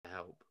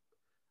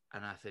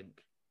And I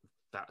think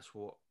that's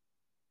what,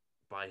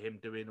 by him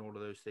doing all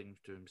of those things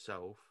to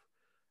himself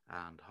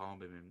and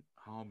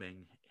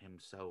harming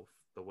himself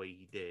the way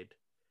he did,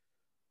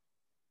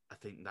 I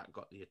think that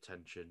got the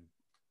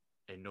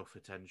enough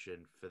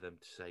attention for them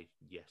to say,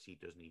 yes, he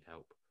does need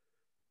help.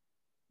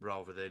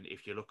 Rather than,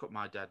 if you look at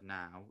my dad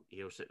now,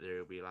 he'll sit there,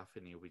 he'll be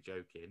laughing, he'll be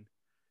joking,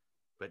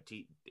 but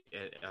deep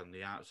on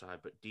the outside,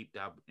 but deep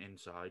down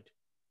inside,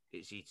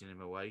 it's eating him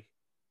away.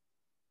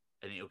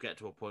 And it'll get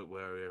to a point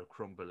where he'll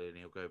crumble and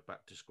he'll go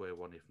back to square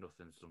one if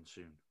nothing's done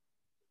soon.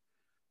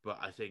 But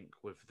I think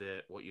with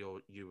what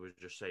you were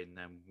just saying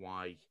then,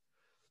 why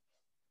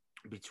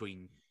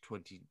between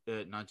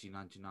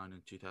 1999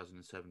 and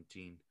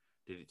 2017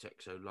 did it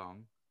take so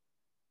long?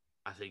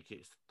 I think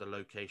it's the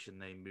location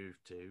they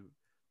moved to,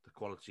 the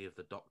quality of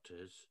the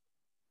doctors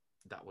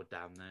that were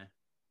down there.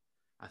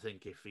 I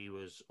think if he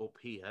was up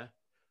here,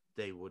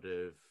 they would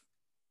have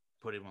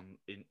put him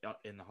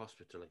in the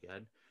hospital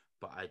again.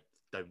 But I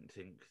don't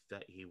think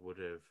that he would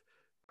have.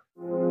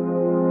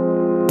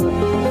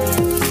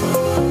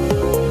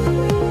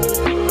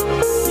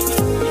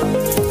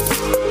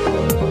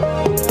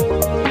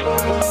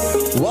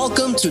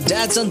 Welcome to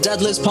Dads and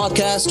Deadlifts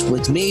podcast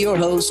with me, your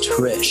host,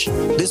 Rish.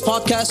 This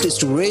podcast is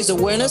to raise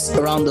awareness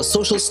around the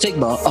social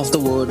stigma of the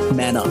word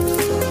man up.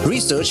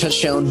 Research has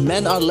shown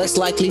men are less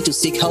likely to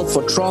seek help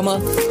for trauma,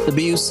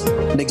 abuse,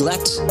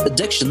 neglect,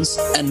 addictions,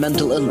 and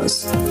mental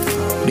illness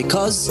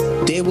because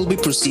they will be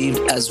perceived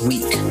as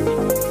weak.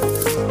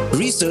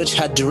 Research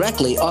had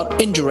directly or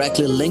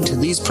indirectly linked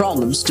these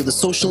problems to the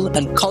social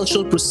and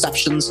cultural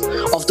perceptions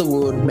of the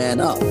word man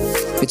up.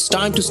 It's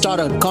time to start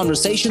a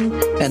conversation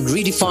and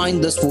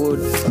redefine this word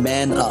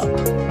man up.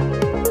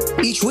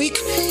 Each week,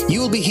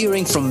 you will be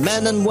hearing from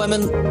men and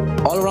women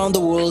all around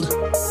the world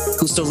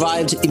who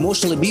survived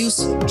emotional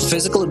abuse,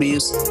 physical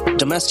abuse,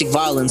 domestic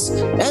violence,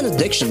 and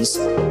addictions,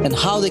 and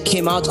how they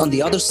came out on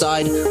the other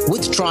side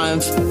with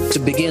triumph to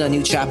begin a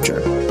new chapter.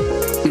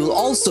 You will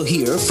also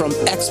hear from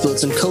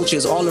experts and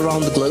coaches all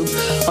around the globe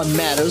on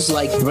matters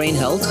like brain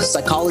health,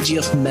 psychology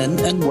of men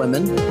and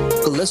women,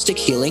 holistic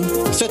healing,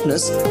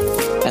 fitness,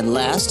 and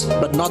last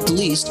but not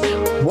least,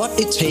 what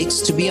it takes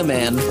to be a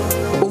man,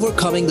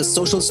 overcoming the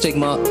social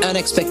stigma and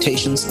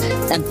expectations,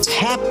 and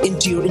tap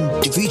into your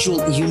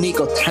individual unique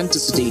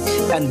authenticity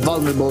and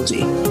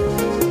vulnerability.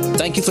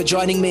 Thank you for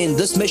joining me in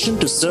this mission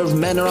to serve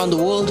men around the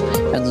world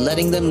and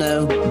letting them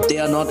know they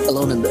are not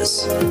alone in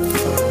this.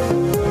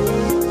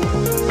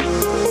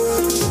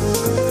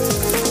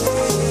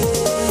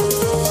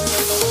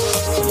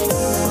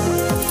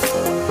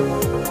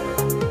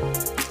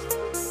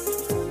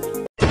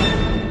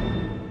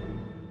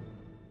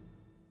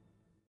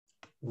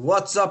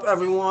 What's up,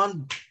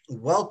 everyone?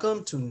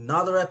 Welcome to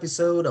another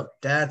episode of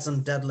Dads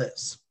and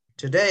Deadlifts.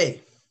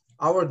 Today,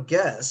 our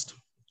guest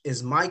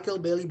is Michael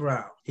Bailey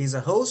Brown. He's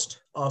a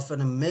host of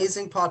an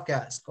amazing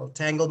podcast called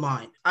Tangled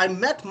Mind. I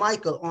met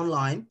Michael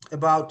online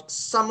about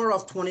summer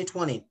of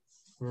 2020,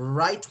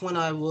 right when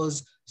I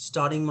was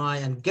starting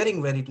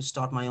getting ready to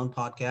start my own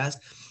podcast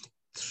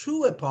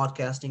through a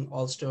podcasting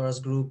all-stars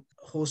group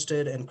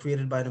hosted and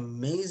created by an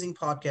amazing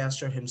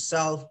podcaster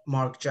himself,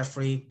 Mark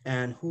Jeffrey,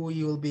 and who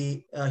you'll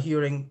be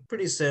hearing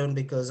pretty soon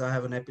because I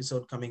have an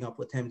episode coming up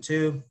with him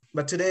too.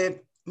 But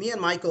today, me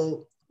and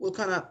Michael will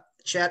kind of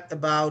chat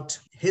about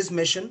his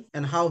mission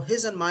and how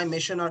his and my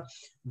mission are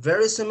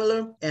very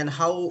similar and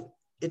how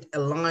it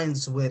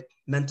aligns with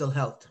mental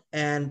health.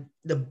 And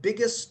the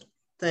biggest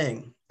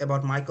thing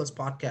about Michael's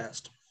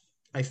podcast,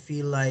 I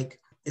feel like,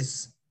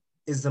 is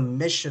the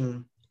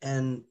mission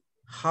and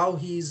how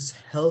he's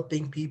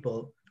helping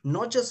people,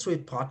 not just through a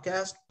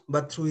podcast,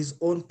 but through his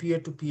own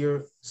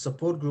peer-to-peer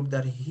support group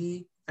that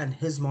he and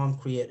his mom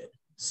created.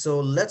 So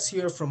let's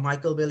hear from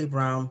Michael Bailey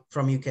Brown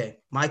from UK.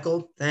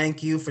 Michael,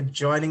 thank you for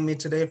joining me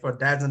today for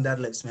Dads and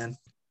Deadlifts, man.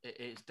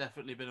 It's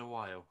definitely been a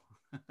while.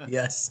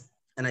 Yes,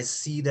 and I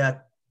see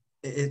that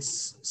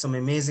it's some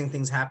amazing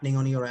things happening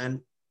on your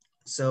end.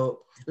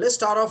 So let's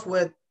start off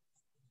with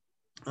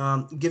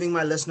giving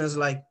my listeners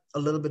like a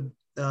little bit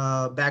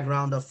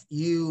background of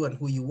you and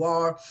who you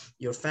are,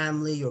 your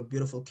family, your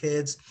beautiful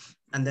kids,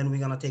 and then we're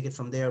going to take it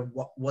from there.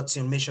 What's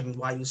your mission?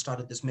 Why you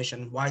started this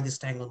mission? Why this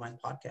Tangled Mind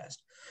podcast?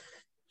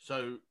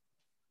 So,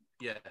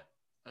 yeah,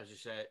 as you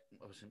said,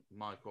 obviously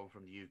Michael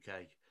from the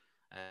UK.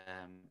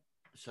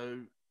 So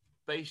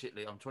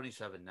basically, I'm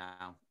 27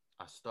 now.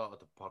 I started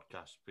the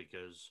podcast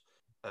because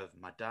of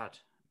my dad.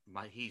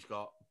 He's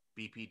got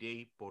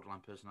BPD,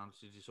 borderline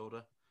personality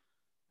disorder.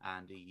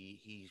 And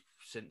he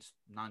since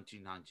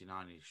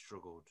 1999 he's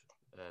struggled.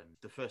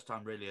 The first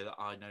time really that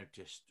I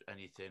noticed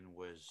anything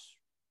was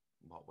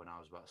when I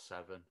was about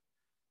 7,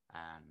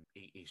 and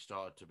he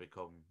started to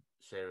become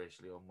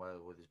seriously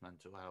unwell with his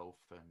mental health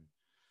and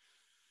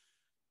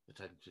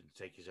attempting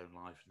to take his own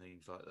life and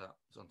things like that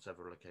on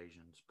several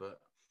occasions. But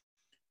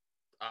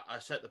I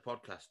set the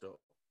podcast up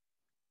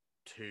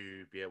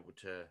to be able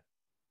to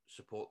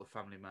support the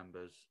family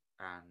members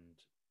and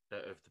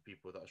of the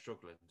people that are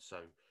struggling. So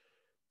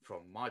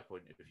from my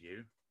point of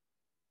view,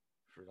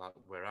 for like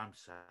where I'm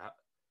sat,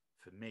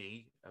 for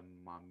me and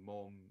my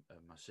mum and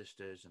my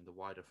sisters and the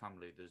wider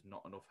family, there's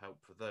not enough help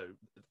for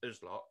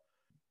those lot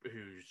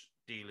who's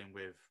dealing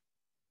with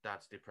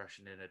dad's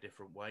depression in a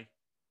different way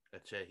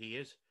that he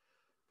is.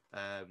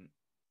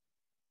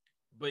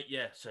 But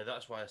yeah, so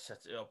that's why I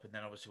set it up, and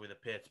then obviously with a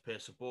peer-to-peer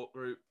support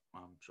group,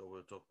 I'm sure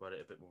we'll talk about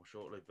it a bit more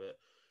shortly, but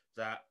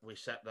that we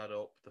set that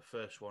up. The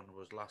first one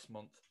was last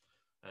month,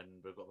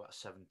 and we've got about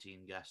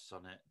 17 guests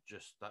on it,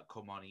 just that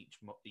come on each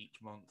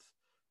month,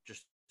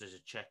 just as a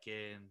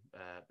check-in,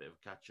 a bit of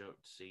a catch-up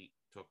to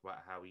talk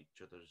about how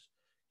each other's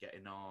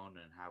getting on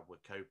and how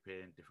we're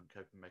coping, different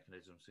coping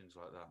mechanisms, things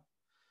like that.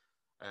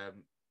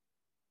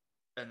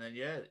 And then,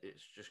 yeah,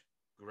 it's just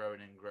growing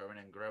and growing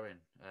and growing.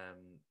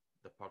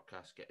 The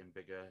podcast getting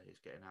bigger,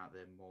 it's getting out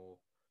there more.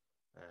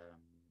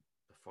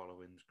 The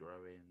following's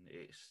growing.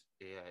 It's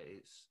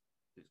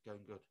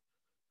going good.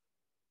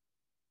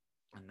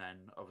 And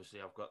then obviously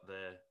I've got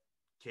the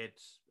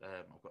kids.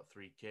 I've got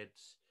 3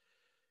 kids.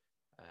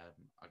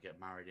 I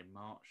get married in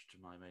March to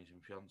my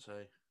amazing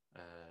fiance,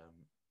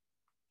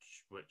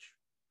 which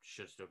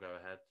should still go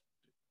ahead,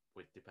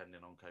 with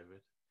depending on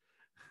COVID.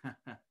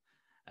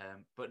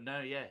 But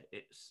no, yeah,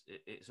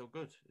 it's all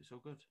good. It's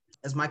all good.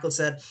 As Michael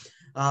said,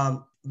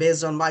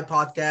 based on my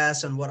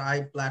podcast and what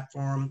I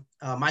platform,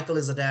 Michael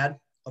is a dad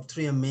of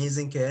 3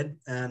 amazing kids.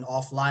 And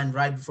offline,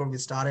 right before we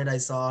started, I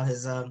saw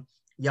his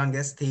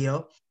youngest,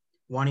 Theo,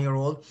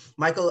 1-year-old.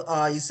 Michael,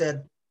 you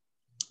said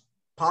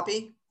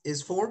Poppy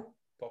is 4?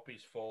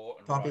 Poppy's 4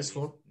 and Poppy's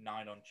Riley's 4.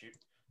 9 on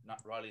Tuesday.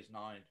 Riley's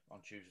 9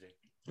 on Tuesday.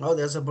 Oh,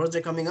 there's a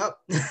birthday coming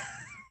up.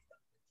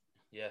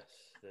 Yes,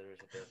 there is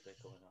a birthday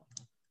coming up.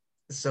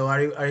 So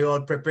are you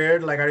all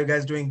prepared? Like, are you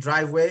guys doing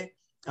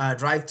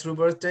drive-through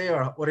birthday,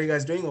 or what are you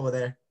guys doing over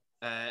there?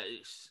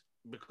 It's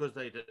because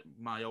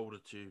my older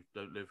 2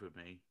 don't live with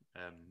me.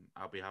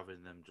 I'll be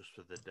having them just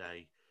for the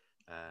day,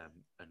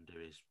 and do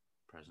his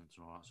presents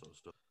and all that sort of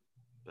stuff.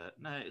 But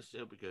no,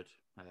 it'll be good.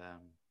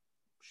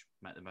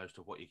 Make the most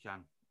of what you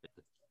can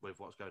with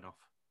what's going off.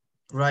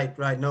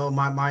 Right. No,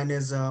 mine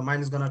is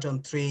gonna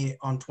turn 3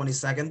 on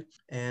 22nd,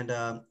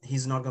 and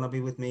he's not gonna be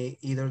with me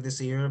either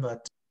this year.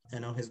 But I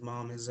know his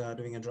mom is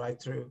doing a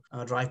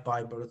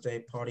drive-by birthday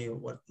party or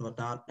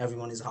whatnot.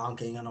 Everyone is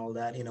honking and all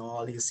that.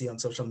 All you see on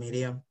social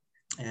media,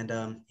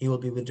 and he will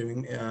be with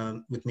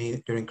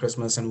me during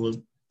Christmas, and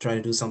we'll try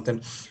to do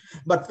something.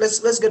 But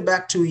let's get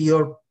back to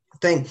your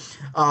thing.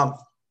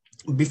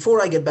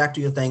 Before I get back to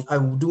your thing, I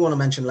do want to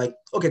mention, like,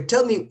 okay,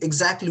 tell me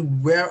exactly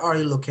where are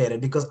you located,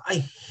 because I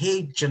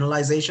hate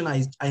generalization.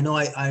 I know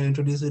I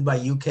introduced it by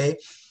UK.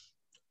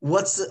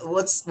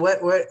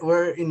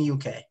 Where in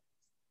UK?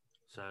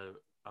 So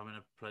I'm in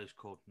a place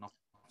called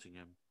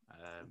Nottingham,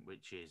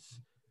 which is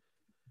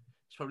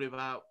it's probably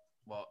about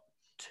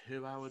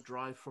 2-hour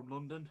drive from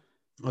London.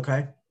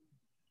 Okay.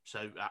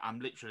 So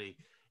I'm literally,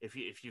 if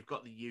you've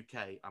got the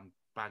UK, I'm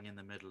bang in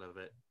the middle of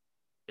it,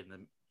 in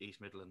the East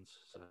Midlands.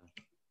 So.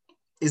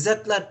 Is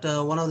that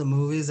one of the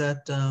movies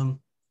that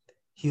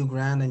Hugh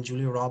Grant and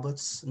Julia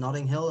Roberts,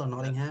 Notting Hill or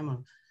Nottingham?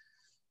 Or?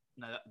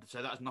 No,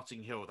 so that's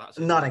Notting Hill. That's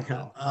Notting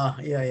Hill. Oh,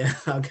 yeah,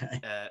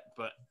 okay.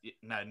 But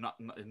no, not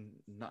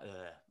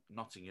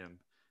Nottingham,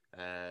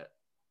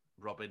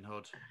 Robin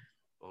Hood,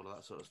 all of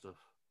that sort of stuff.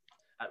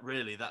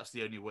 Really, that's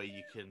the only way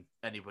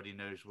anybody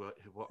knows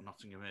what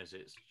Nottingham is.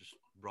 It's just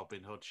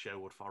Robin Hood,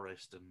 Sherwood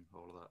Forest, and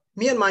all of that.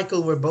 Me and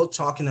Michael were both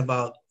talking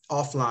about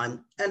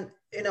offline, and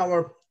in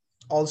our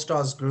All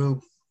Stars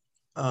group,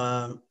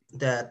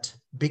 that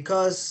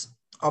because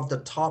of the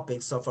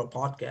topics of our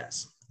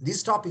podcast,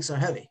 these topics are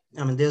heavy.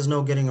 I mean, there's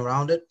no getting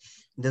around it.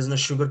 There's no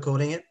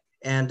sugarcoating it.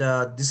 And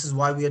this is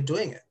why we are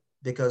doing it,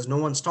 because no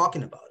one's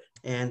talking about it.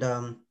 And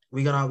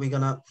we're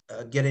gonna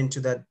get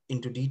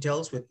into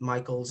details with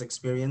Michael's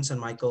experience and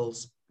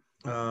Michael's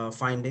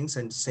findings.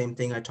 And same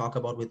thing I talk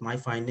about with my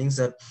findings,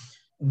 that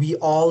we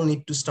all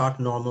need to start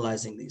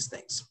normalizing these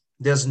things.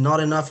 There's not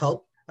enough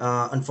help.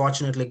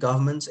 Unfortunately,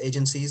 governments,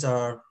 agencies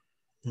are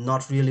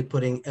not really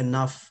putting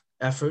enough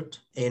effort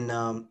in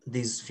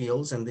these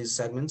fields and these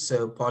segments.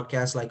 So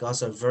podcasts like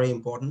us are very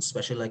important,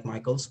 especially like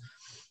Michael's.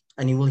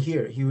 And he will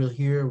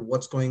hear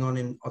what's going on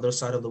in other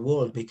side of the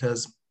world,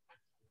 because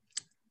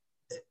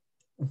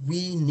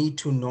we need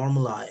to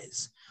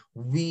normalize.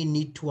 We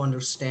need to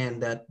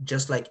understand that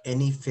just like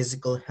any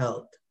physical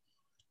health,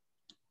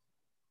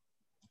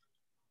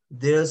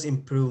 there's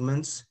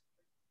improvements,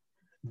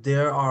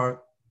 there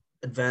are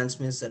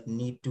advancements that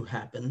need to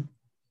happen.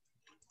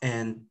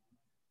 And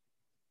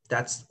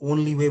that's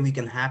only way it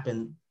can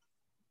happen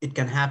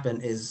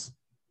is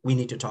we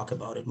need to talk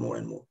about it more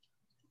and more.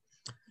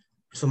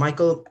 So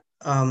Michael,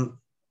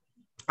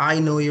 I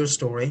know your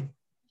story,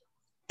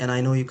 and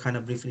I know you kind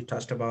of briefly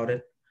touched about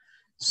it.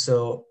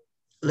 So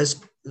let's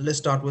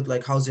start with,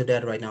 like, how's your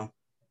dad right now?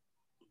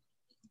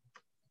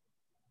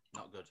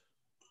 Not good.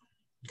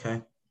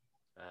 Okay.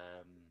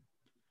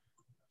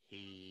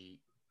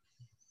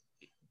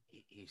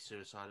 He's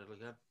suicidal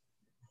again.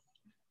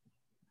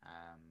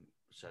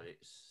 So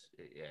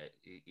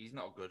he's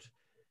not good.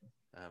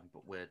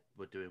 But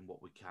we're doing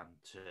what we can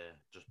to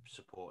just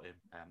support him.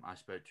 I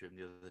spoke to him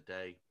the other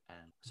day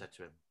and said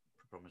to him,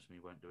 promise me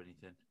you won't do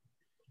anything.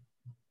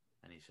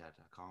 And he said,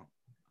 I can't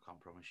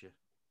promise you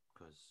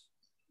because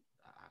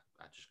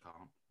I just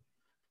can't.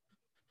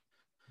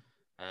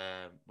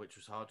 Which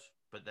was hard.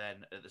 But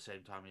then at the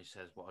same time, he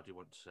says, what I do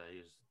want to say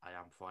is I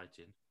am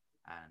fighting.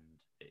 And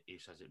he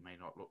says it may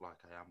not look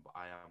like I am, but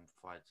I am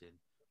fighting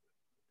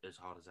as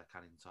hard as I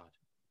can inside.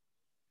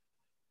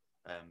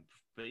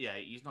 But yeah,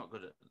 he's not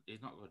good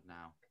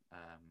now.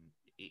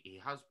 He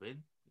has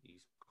been.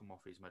 He's come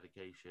off his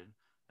medication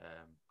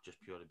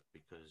just purely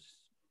because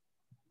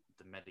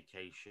the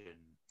medication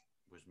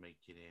was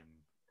making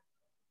him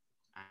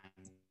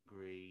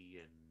angry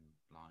and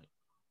like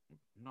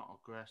not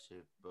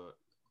aggressive, but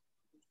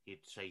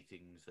he'd say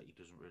things that he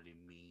doesn't really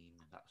mean,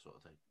 that sort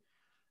of thing.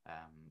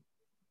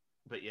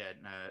 But yeah,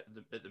 no,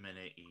 at the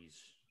minute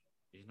he's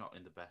not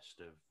in the best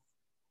of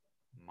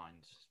mind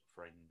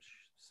frames,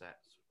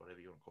 sets, whatever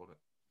you want to call it.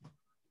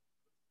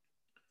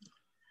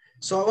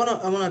 So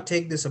I wanna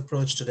take this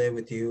approach today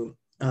with you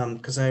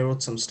because I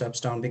wrote some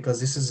steps down because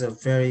this is a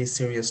very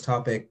serious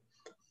topic,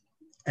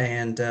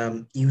 and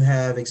you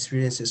have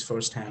experiences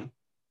firsthand.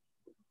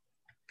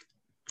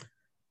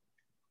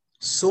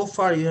 So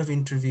far, you have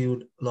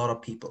interviewed a lot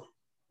of people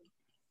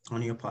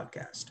on your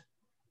podcast.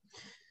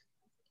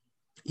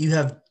 You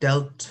have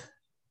dealt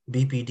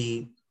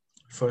BPD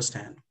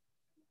firsthand.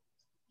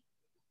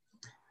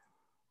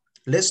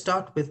 Let's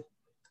start with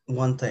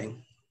one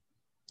thing.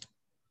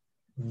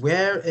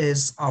 Where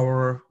is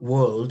our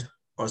world,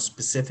 or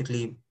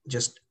specifically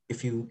just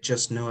if you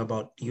just know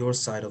about your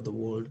side of the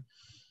world,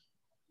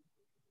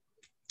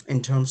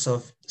 in terms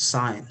of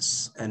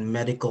science and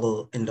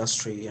medical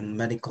industry and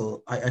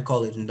medical, I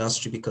call it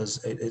industry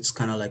because it's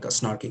kind of like a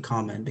snarky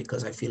comment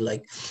because I feel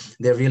like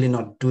they're really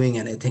not doing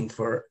anything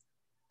for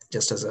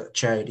just as a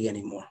charity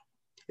anymore.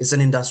 It's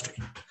an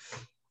industry.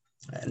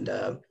 And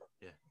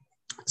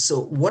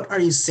so what are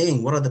you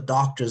saying? What are the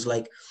doctors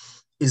like?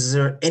 Is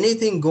there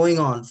anything going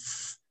on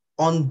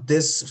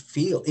this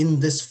field, in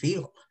this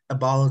field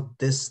about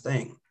this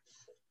thing?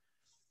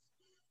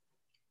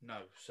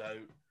 No.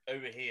 So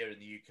over here in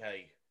the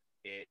UK,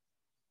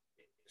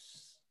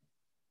 it's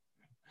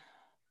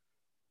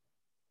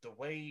the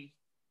way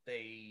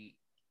they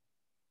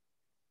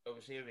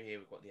obviously over here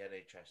we've got the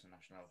NHS, the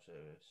National Health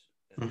Service,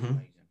 and it's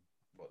amazing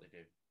what they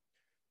do.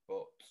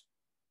 But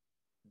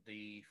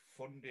the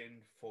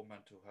funding for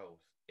mental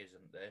health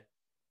isn't there.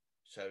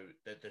 So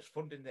there's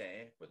funding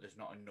there, but there's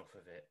not enough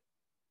of it,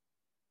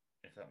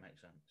 if that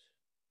makes sense.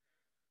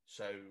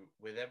 So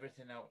with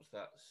everything else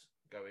that's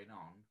going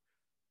on,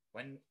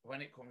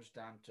 when it comes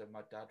down to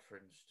my dad, for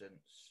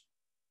instance,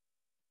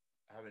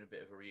 having a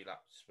bit of a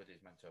relapse with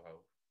his mental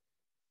health,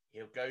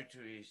 he'll go to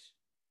his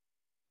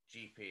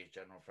GP, his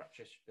general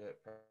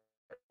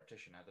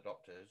practitioner, the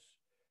doctors,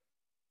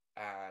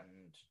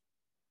 and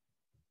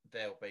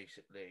they'll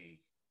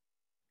basically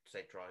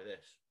say, try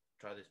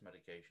this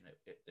medication,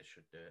 this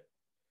should do it.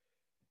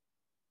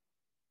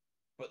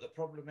 But the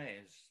problem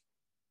is,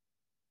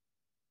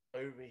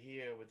 over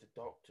here with the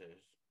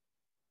doctors,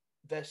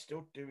 they're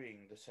still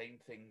doing the same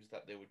things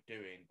that they were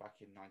doing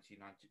back in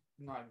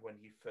 1999 when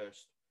he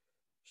first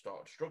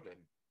started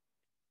struggling,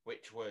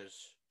 which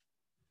was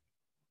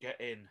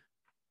getting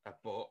a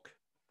book,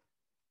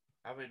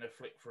 having a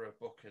flick through a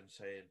book and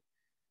saying,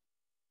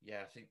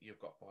 yeah, I think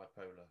you've got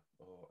bipolar,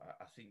 or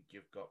I think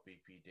you've got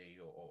BPD,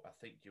 or I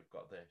think you've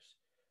got this.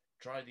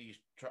 Try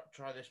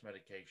this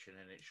medication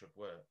and it should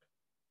work.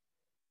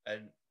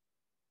 And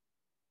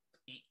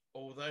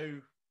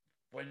although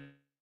when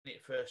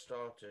it first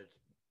started,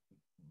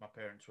 my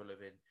parents were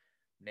living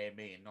near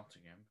me in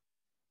Nottingham,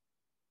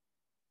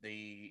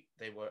 they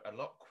were a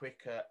lot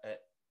quicker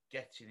at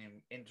getting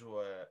him into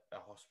a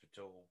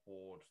hospital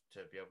ward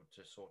to be able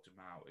to sort him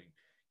out and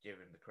give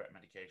him the correct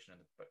medication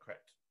and the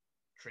correct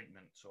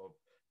treatments or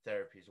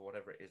therapies or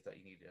whatever it is that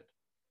he needed.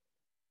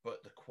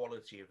 But the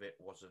quality of it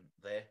wasn't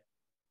there.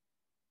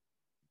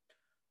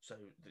 So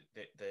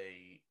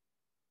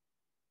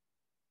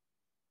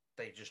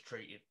they just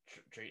treated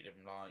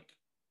him like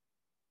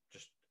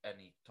just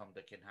any Tom,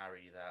 Dick and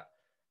Harry that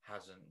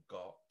hasn't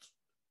got,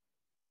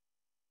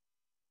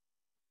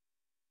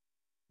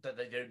 that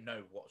they don't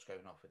know what's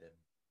going on with him.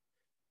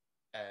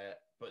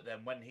 But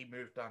then when he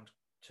moved down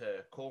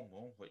to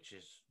Cornwall, which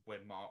is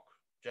where Mark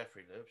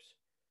Jeffrey lives,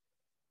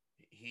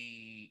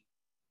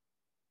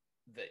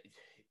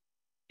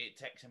 it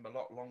takes him a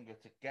lot longer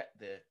to get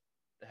the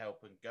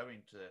help and go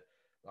into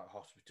like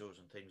hospitals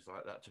and things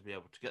like that to be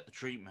able to get the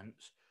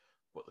treatments.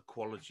 But the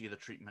quality of the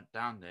treatment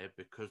down there,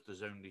 because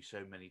there's only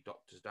so many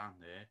doctors down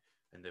there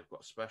and they've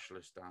got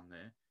specialists down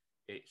there,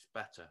 it's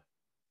better.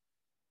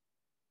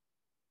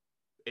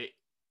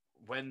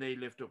 When they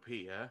lived up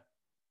here,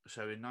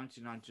 so in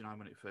 1999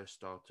 when it first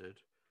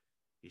started,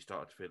 he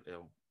started to feel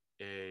ill.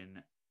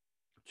 In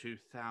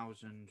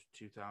 2000,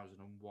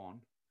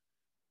 2001,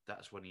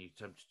 that's when he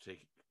attempted to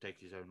take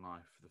his own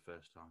life for the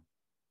first time.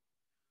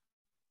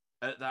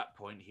 At that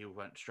point, he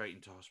went straight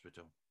into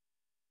hospital,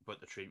 but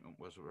the treatment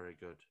wasn't very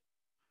good.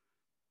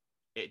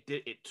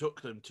 It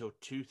took them till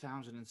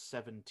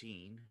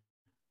 2017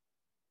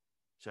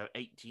 So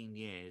 18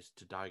 years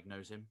to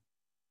diagnose him.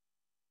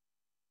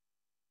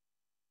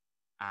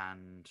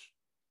 And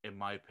in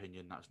my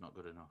opinion, that's not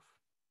good enough.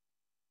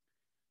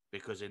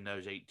 Because in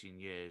those 18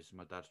 years,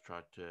 my dad's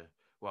tried to,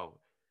 well,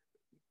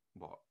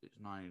 what, it's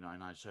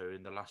 1999. So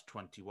in the last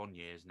 21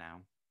 years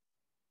now,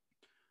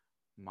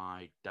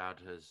 my dad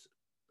has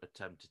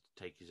attempted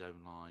to take his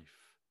own life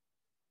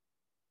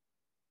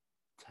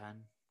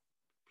 10,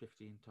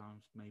 15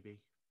 times, maybe,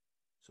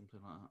 something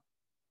like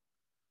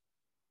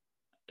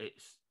that.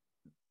 It's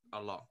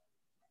a lot.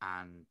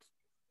 And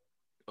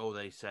all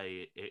they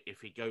say,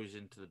 if he goes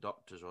into the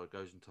doctors or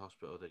goes into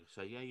hospital, they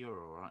say, yeah, you're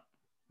all right.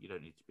 You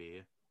don't need to be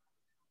here.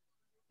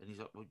 And he's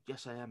like, well,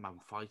 yes, I am. I'm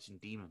fighting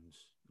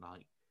demons.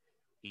 Like,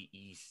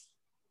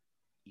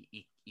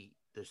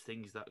 there's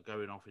things that are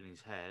going off in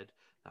his head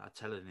that are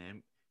telling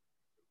him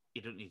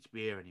he don't need to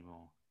be here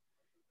anymore.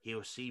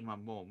 He'll see my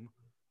mum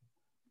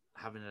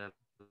having a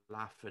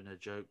laugh and a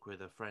joke with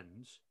her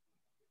friends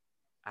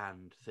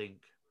and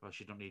think, well,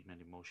 she don't need me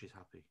anymore. She's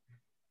happy.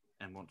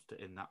 And wants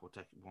to, in that will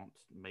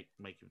make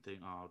him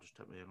think, oh, I'll just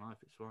take my own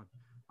life. It's fine.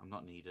 I'm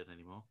not needed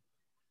anymore.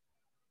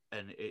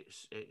 And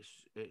it's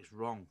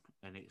wrong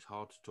and it's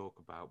hard to talk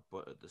about,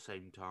 but at the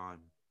same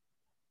time,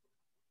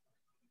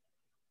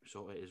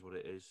 sort of it is what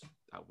it is.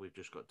 That we've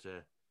just got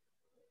to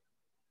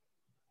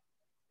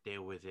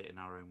deal with it in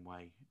our own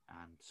way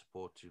and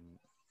support him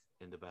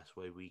in the best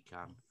way we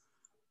can,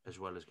 as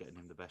well as getting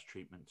him the best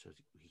treatment as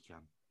he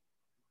can.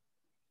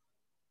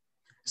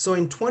 So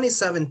in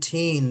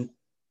 2017,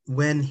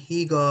 when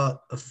he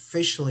got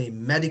officially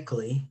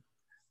medically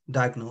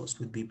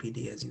diagnosed with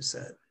BPD, as you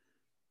said,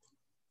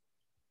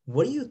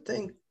 what do you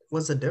think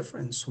was the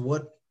difference?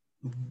 What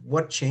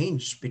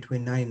changed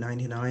between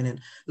 1999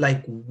 and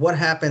like what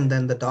happened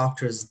then the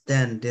doctors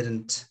then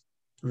didn't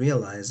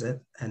realize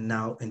it, and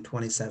now in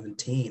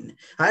 2017?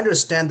 I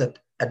understand that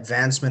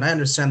advancement, I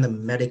understand the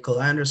medical,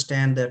 I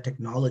understand the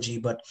technology,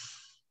 but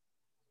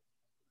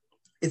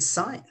it's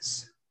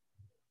science.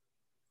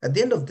 At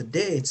the end of the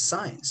day, it's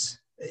science.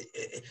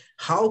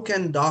 How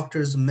can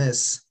doctors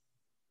miss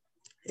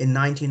in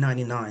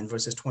 1999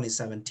 versus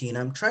 2017?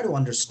 I'm trying to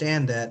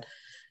understand that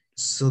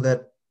so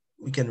that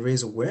we can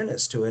raise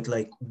awareness to it.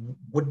 Like,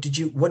 what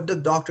the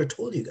doctor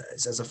told you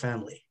guys as a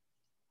family?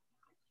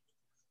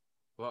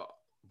 Well,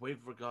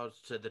 with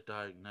regards to the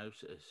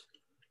diagnosis,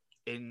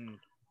 in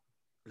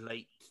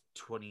late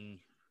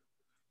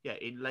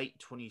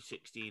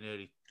 2016,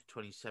 early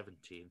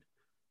 2017,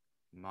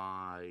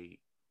 my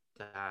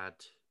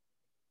dad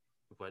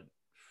went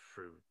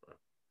through,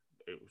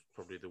 it was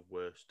probably the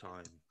worst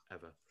time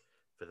ever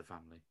for the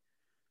family.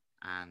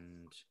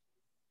 And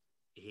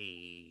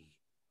he,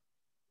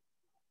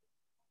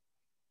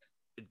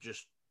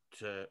 just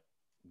to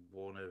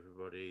warn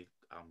everybody,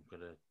 I'm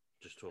going to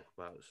just talk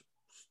about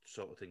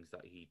sort of things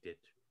that he did,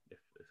 if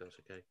that's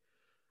okay.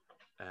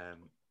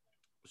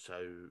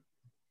 So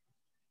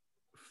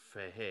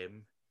for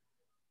him,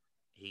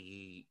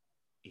 he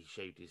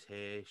shaved his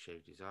hair,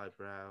 shaved his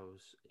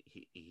eyebrows.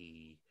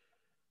 He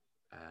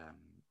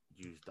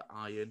used the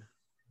iron.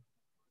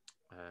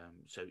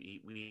 So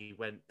we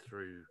went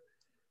through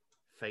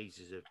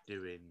phases of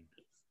doing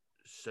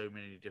so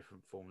many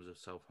different forms of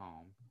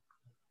self-harm,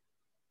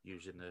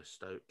 using the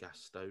gas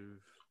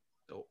stove,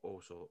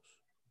 all sorts.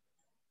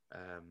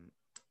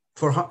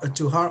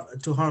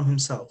 To harm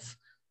himself.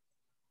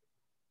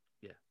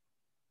 Yeah.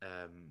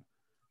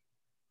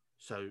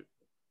 So,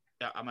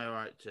 am I all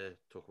right to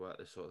talk about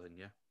this sort of thing?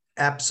 Yeah.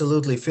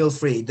 Absolutely. Feel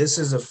free. This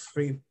is a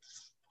free.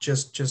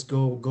 Just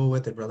go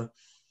with it, brother.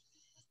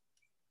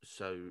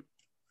 So,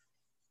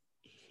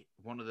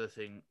 one of the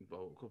things,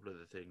 well, a couple of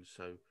the things.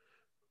 So,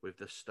 with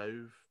the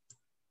stove,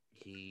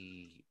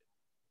 he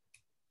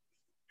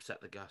set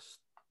the gas,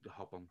 the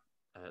hob on,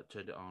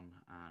 turned it on,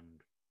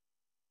 and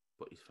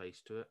put his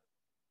face to it.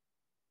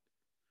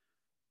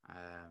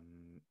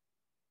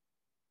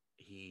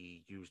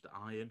 He used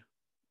iron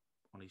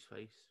on his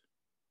face,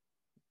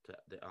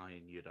 the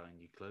iron you'd iron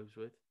your clothes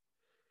with.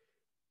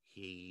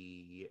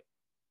 He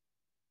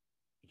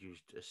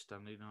used a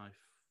Stanley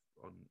knife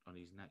on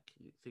his neck,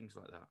 things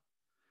like that.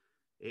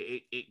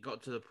 It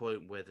got to the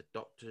point where the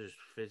doctors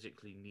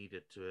physically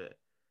needed to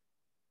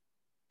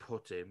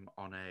put him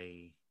on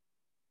a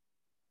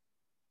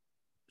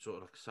sort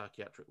of like a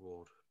psychiatric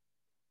ward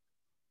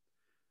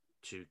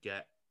to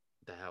get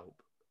the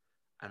help.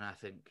 And I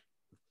think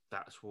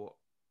that's what,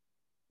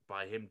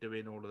 by him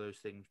doing all of those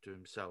things to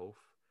himself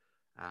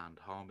and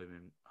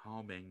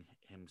harming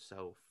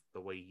himself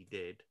the way he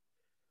did,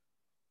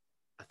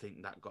 I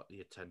think that got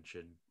the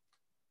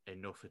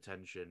enough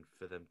attention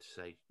for them to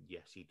say,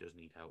 yes, he does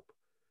need help.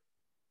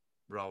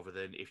 Rather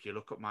than, if you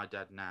look at my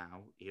dad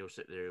now, he'll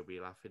sit there, he'll be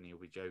laughing, he'll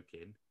be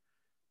joking,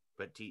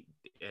 but deep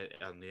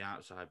on the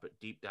outside, but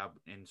deep down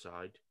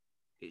inside,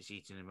 it's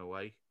eating him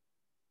away.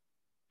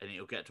 And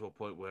it'll get to a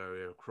point where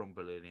he'll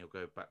crumble and he'll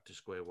go back to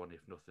square one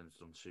if nothing's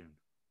done soon.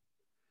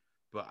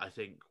 But I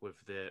think with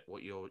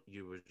what you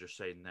were just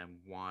saying then,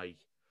 why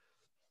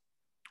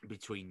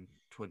between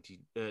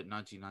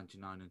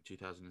 1999 and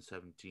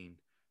 2017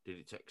 did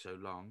it take so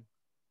long?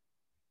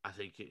 I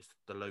think it's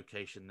the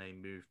location they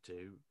moved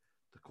to,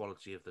 the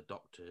quality of the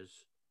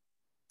doctors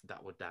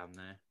that were down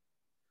there.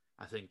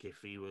 I think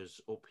if he was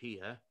up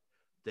here,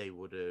 they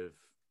would have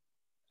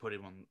put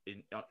him on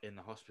in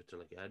the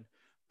hospital again.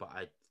 But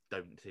I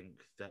don't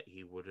think that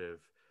he would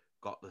have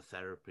got the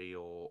therapy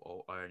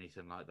or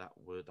anything like that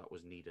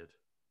was needed.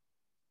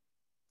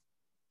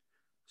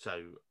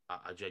 So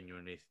I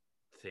genuinely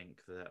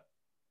think that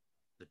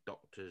the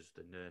doctors,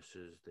 the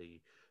nurses,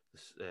 the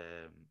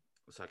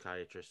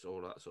psychiatrists,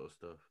 all that sort of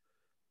stuff,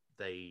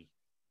 they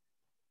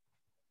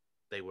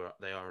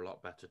are a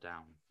lot better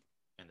down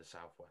in the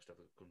southwest of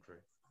the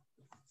country.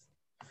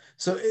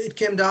 So it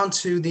came down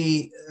to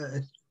the,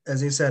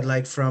 as you said,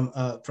 like from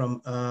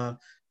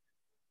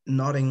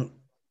Nottingham,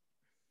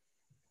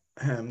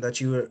 that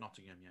you were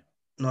Nottingham, yeah.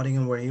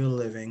 Nottingham, where you were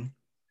living,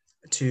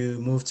 to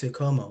move to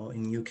Como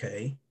in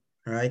UK,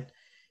 right?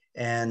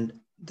 And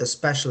the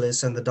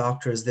specialists and the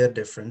doctors, they're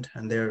different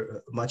and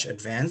they're much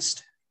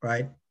advanced,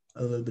 right?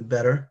 A little bit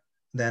better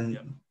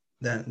than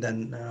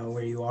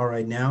where you are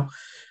right now.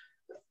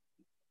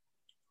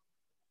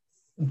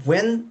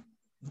 When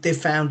they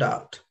found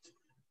out,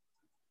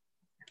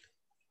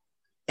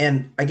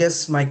 and I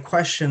guess my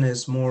question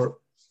is more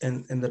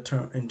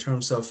in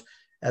terms of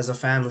as a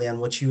family and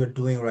what you are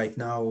doing right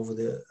now over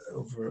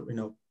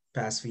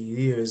past few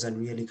years, and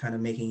really kind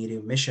of making it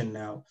your mission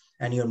now,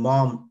 and your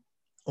mom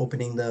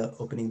opening the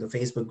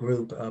Facebook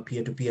group,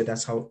 peer to peer.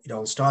 That's how it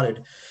all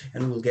started,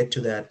 and we'll get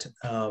to that.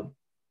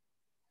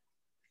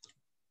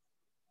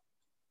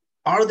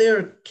 Are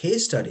there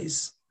case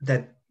studies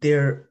that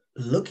they're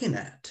looking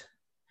at?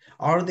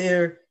 Are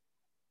there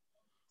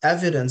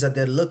evidence that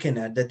they're looking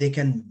at that they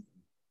can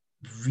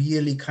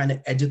really kind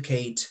of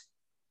educate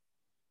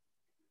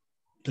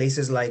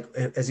places like,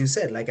 as you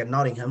said, like at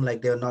Nottingham,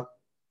 like they're not,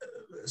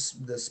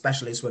 the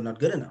specialists were not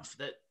good enough?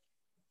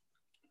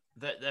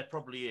 There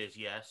probably is,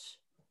 yes,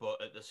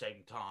 but at the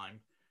same time,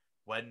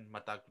 when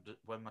my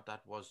dad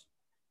was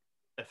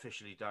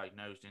officially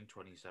diagnosed in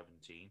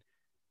 2017,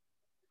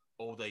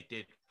 all they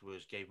did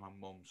was gave my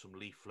mum some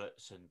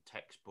leaflets and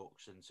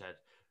textbooks and said,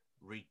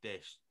 read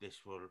this.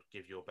 This will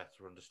give you a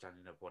better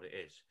understanding of what it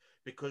is.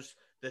 Because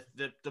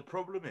the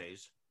problem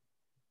is,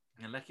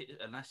 unless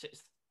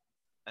it's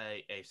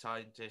a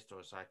scientist or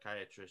a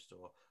psychiatrist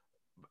or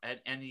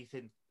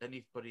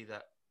anybody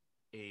that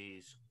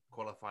is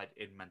qualified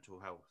in mental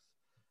health,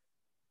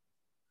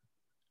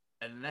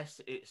 unless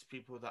it's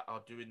people that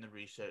are doing the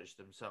research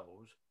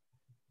themselves,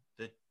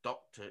 the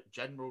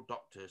general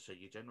doctor, so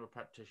your general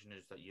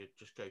practitioners that you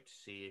just go to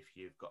see if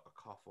you've got a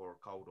cough or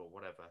a cold or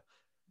whatever,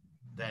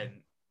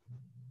 then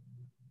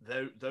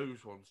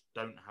those ones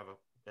don't have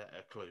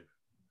a clue.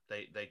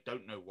 They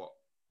don't know what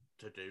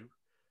to do.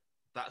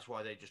 That's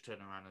why they just turn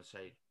around and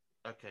say,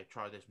 okay,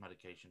 try this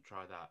medication,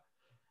 try that.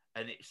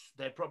 And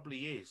there probably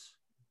is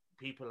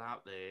people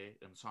out there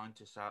and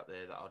scientists out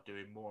there that are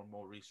doing more and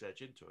more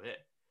research into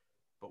it.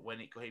 But when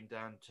it came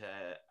down to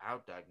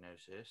our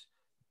diagnosis,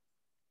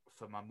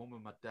 for my mum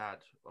and my dad,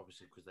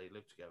 obviously because they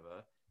lived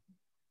together,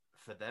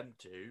 for them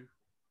to,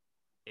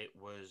 it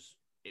was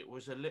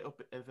a little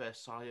bit of a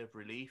sigh of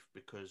relief,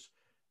 because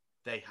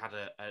they had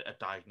a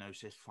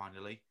diagnosis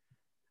finally,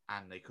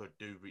 and they could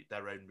do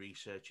their own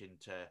research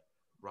into,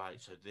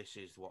 right, so this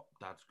is what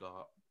Dad's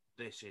got,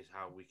 this is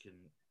how we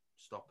can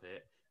stop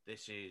it,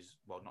 this is,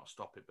 well, not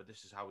stop it, but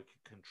this is how we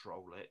can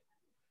control it,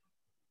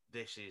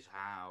 this is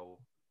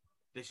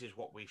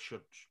what we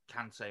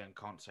can say and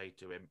can't say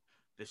to him,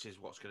 this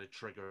is what's going to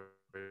trigger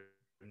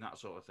him, that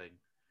sort of thing.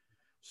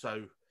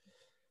 So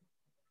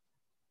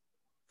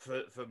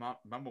for my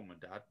mum and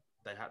dad,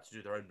 they had to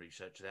do their own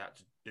research. They had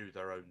to do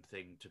their own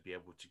thing to be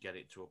able to get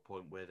it to a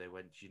point where they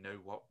went, you know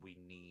what, we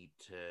need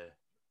to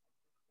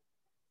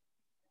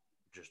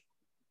just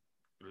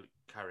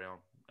carry on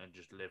and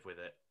just live with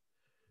it.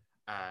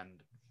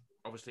 And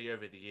obviously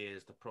over the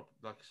years,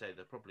 like I say,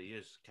 there probably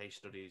is case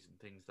studies and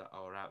things that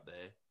are out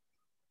there,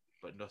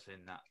 but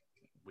nothing that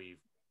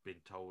we've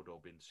been told or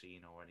been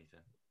seen or anything.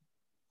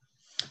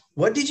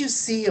 What did you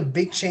see a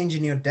big change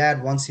in your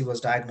dad once he was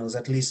diagnosed?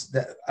 At least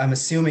I'm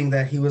assuming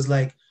that he was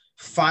like,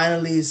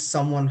 finally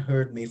someone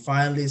heard me.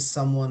 Finally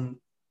someone,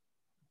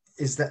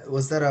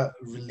 was that a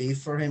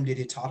relief for him? Did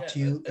he talk to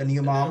you and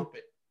your mom?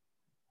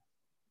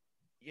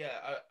 Yeah,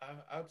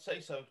 I would say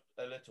so,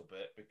 a little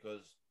bit,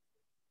 because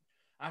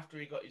after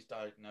he got his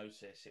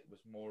diagnosis, it was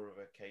more of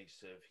a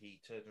case of he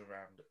turned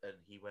around and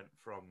he went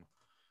from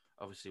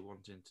obviously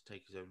wanting to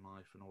take his own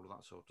life and all of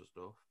that sort of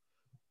stuff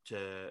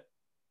to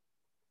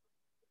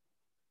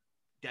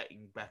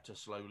getting better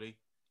slowly.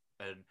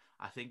 And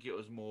I think it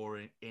was more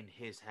in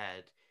his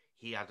head,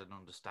 he had an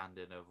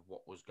understanding of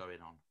what was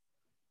going on.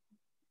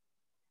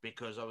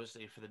 Because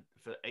obviously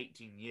for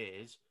 18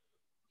 years,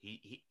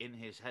 he in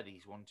his head,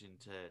 he's wanting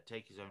to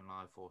take his own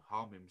life or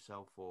harm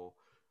himself or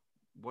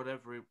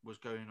whatever it was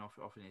going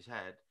off in his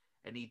head.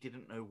 And he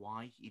didn't know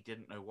why. He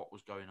didn't know what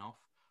was going off.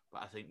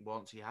 But I think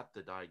once he had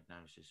the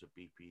diagnosis of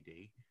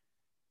BPD,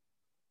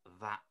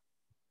 that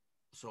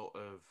sort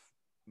of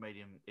made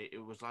him,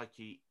 it was like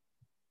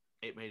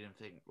it made him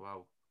think,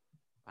 well,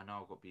 I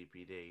know I've got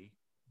BPD,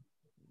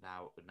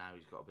 now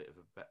he's got a bit of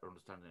a better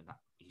understanding that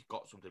he's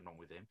got something wrong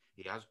with him.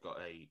 He has got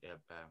a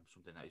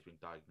something that he's been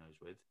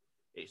diagnosed with.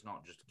 It's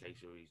not just a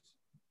case of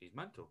he's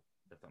mental,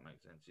 if that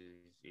makes sense.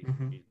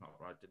 He's not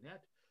right in the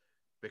head,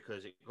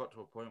 because it got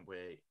to a point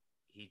where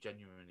he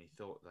genuinely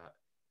thought that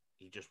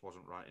he just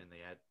wasn't right in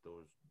the head.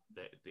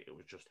 It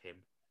was just him.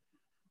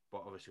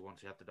 But obviously,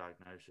 once he had the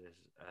diagnosis,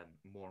 and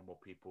more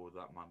people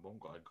that my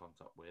mum got in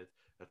contact with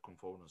had come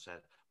forward and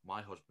said,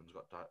 "My husband's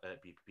got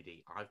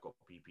BPD, I've got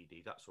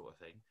BPD," that sort of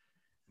thing.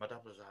 My dad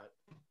was like,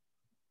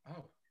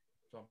 "Oh,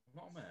 so I'm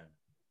not a man."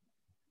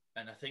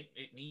 And I think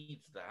it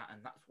needs that,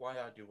 and that's why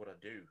I do what I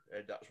do.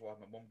 And that's why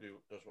my mum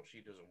does what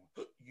she does,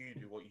 and you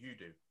do what you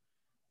do.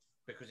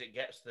 Because it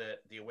gets the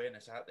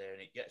awareness out there,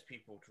 and it gets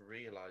people to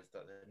realise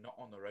that they're not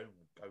on their own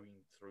going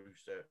through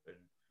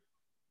certain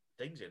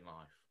things in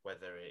life,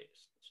 whether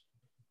it's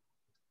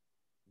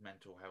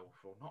mental health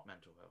or not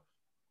mental health.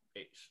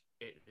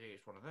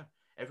 It's one of them.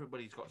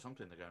 Everybody's got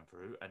something they're going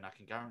through, and I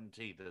can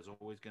guarantee there's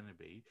always going to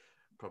be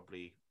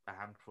probably a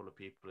handful of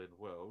people in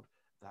the world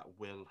that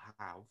will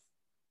have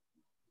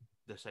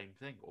the same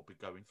thing or be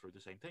going through the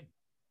same thing.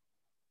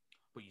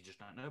 But you just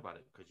don't know about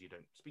it because you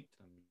don't speak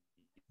to them.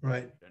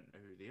 Right. You don't know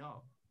who they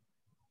are.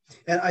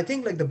 And I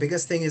think like the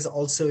biggest thing is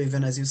also,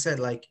 even as you said,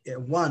 like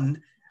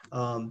one,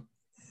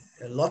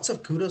 lots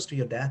of kudos to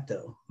your dad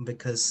though,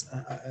 because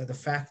the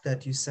fact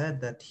that you said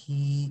that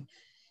he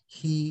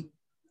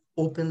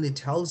openly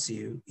tells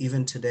you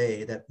even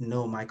today that,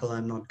 no, Michael,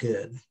 I'm not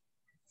good.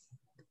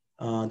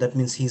 That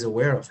means he's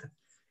aware of it.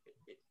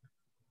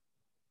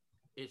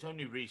 It's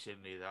only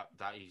recently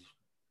that he's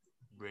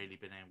really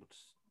been able to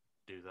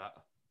do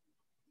that.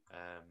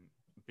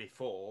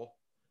 Before,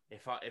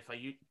 if I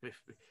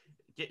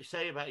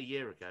say about a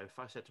year ago, if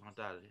I said to my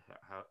dad,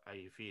 how are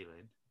you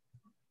feeling?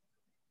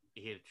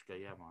 He'd just go,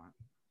 "Yeah, mate.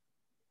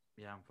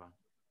 Yeah, I'm fine."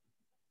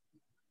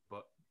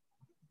 But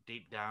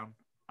deep down,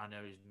 I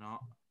know he's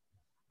not.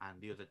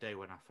 And the other day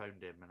when I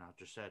phoned him and I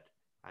just said,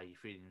 "How are you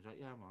feeling?" He's like,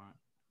 "Yeah, I'm alright."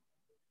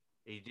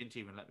 He didn't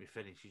even let me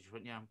finish. He just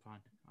went, "Yeah, I'm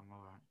fine. I'm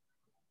alright."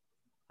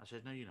 I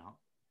said, "No, you're not."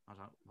 I was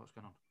like, "What's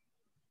going on?"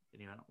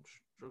 And he went, "I'm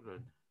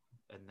struggling."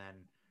 And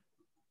then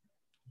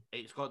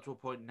it's got to a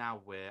point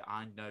now where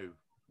I know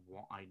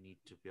what I need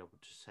to be able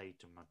to say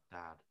to my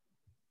dad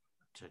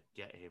to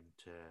get him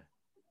to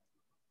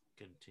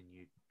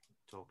continue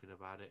talking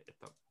about it,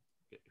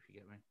 if you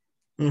get me.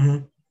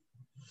 Mm-hmm.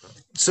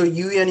 So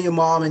you and your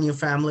mom and your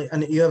family,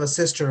 and you have a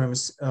sister,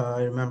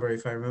 I remember,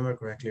 if I remember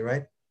correctly,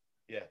 right?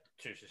 Yeah,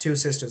 two sisters. Two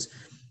sisters.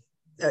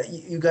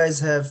 You guys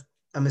have,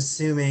 I'm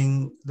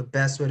assuming the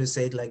best way to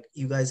say it, like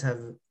you guys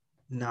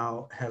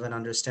now have an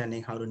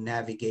understanding how to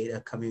navigate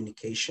a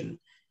communication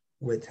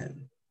with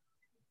him.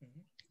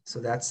 Mm-hmm.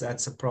 So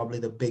that's probably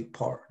the big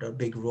part, a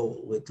big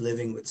role with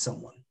living with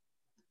someone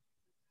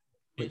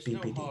with it's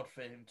BPD. Still hard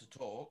for him to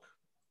talk.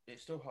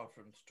 It's still hard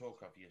for him to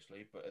talk,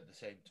 obviously, but at the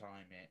same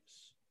time,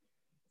 it's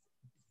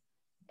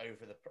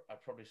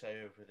I'd probably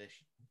say over this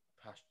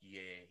past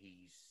year,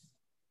 he's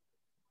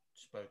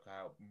spoke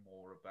out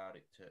more about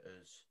it to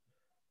us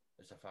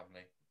as a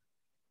family.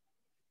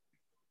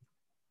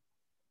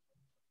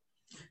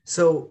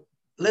 So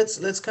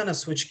let's kind of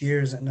switch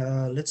gears, and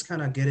let's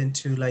kind of get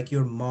into like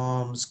your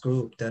mom's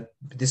group.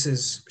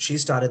 She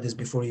started this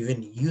before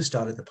even you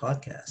started the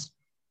podcast.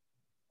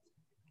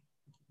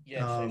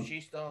 Yeah, so she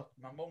started.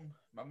 My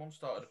mum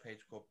started a page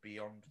called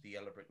Beyond the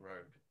Yellow Brick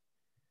Road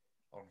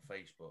on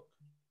Facebook,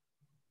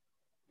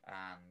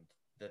 and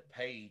the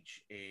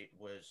page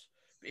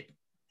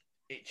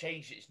it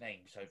changed its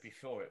name. So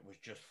before it was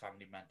just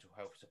Family Mental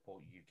Health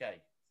Support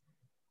UK,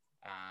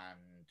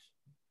 and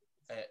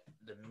at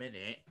the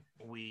minute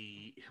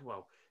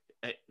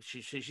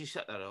she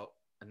set that up,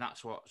 and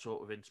that's what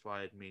sort of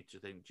inspired me to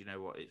think, do you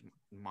know what, it's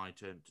my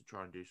turn to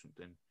try and do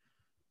something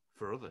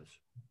for others.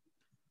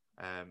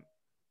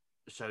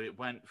 So it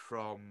went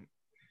from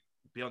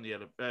Beyond the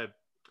Yellow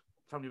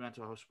Family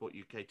Mental Health Support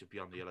UK to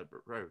Beyond the Yellow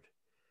Brick Road,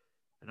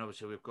 and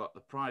obviously we've got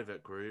the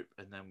private group,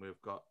 and then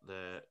we've got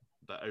the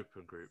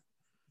open group,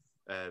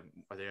 or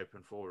the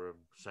open forum.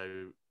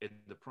 So in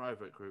the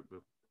private group,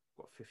 we've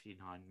got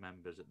 59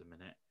 members at the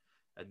minute,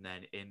 and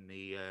then in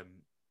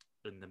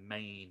the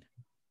main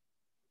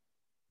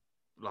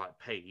like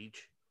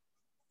page,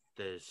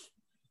 there's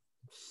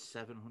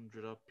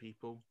 700 odd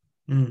people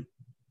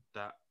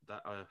that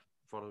are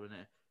following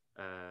it.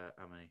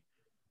 How many?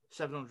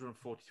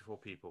 744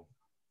 people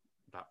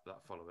that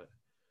follow it.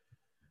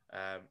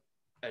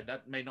 And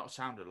that may not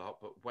sound a lot,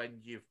 but when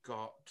you've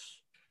got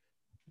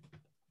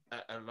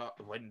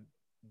when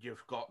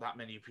you've got that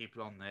many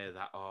people on there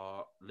that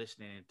are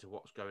listening to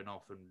what's going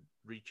off and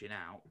reaching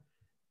out,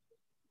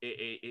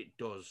 it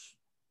does,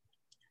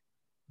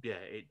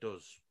 it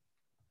does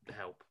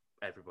help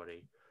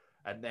everybody.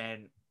 And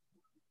then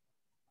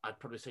I'd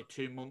probably say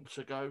 2 months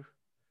ago,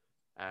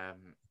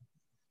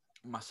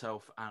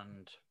 myself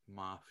and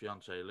my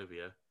fiance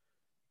Olivia,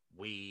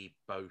 we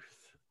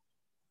both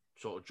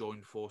sort of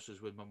joined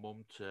forces with my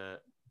mum to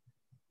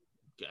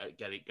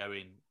get it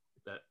going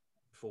at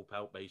full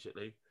pelt,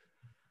 basically.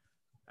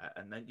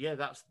 And then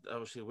that's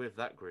obviously with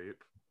that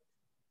group,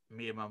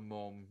 me and my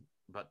mum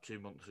about 2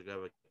 months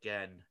ago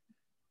again.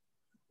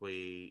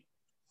 We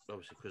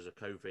obviously because of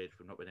COVID,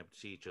 we've not been able to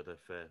see each other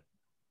for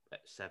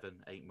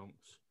 7-8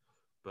 months,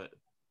 but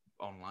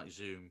on like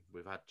Zoom,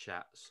 we've had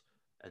chats,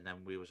 and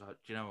then we was like,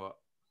 do you know what?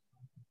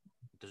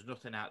 There's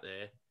nothing out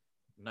there.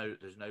 No,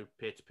 there's no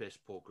peer-to-peer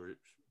support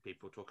groups.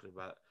 People talking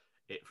about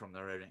it from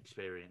their own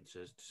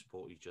experiences to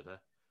support each other.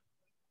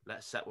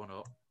 Let's set one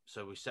up.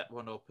 So we set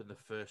one up, and the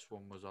first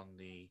one was on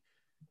the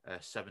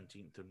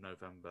 17th of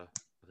November.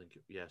 I think,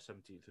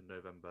 17th of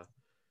November,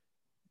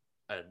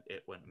 and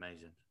it went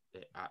amazing.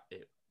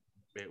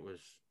 It was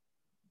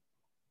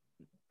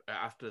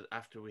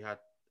after we had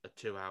a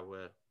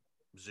 2-hour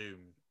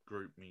Zoom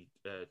group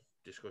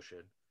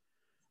discussion.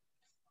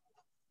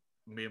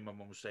 Me and my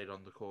mum stayed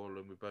on the call,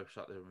 and we both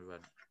sat there and we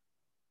went,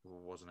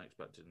 wasn't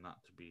expecting that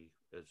to be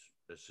as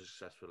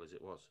successful as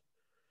it was.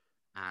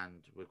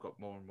 And we've got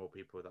more and more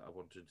people that are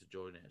wanting to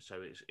join it,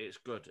 so it's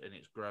good and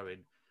it's growing.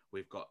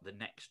 We've got the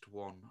next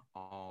one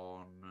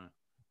on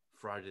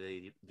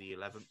Friday the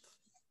 11th.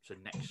 So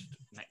next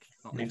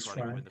not next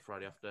Friday, coming the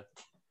Friday after.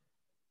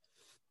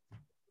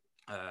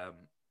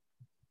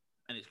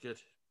 And it's good.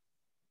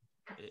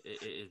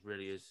 It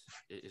really is.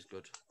 It is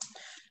good.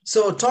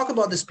 So talk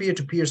about this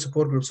peer-to-peer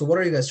support group. So what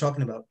are you guys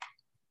talking about?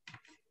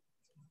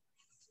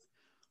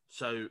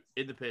 So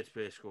in the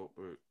peer-to-peer support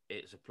group,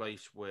 it's a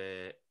place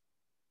where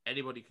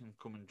anybody can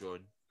come and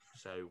join.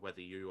 So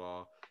whether you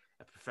are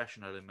a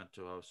professional in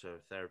mental health, so a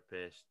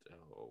therapist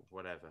or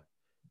whatever,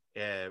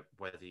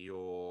 whether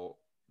you're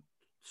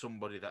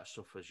somebody that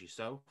suffers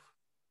yourself,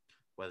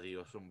 whether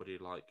you're somebody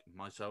like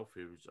myself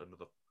who's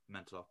another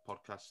mental health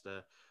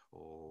podcaster,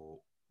 or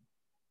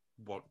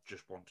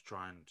just want to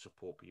try and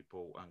support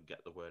people and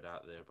get the word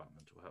out there about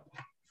mental health,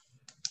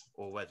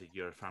 or whether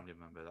you're a family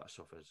member that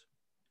suffers.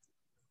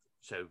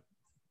 So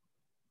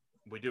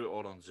we do it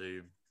all on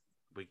Zoom.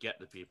 We get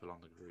the people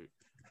on the group,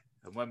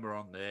 and when we're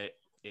on there,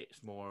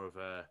 it's more of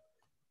a.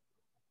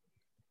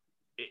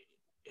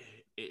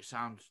 It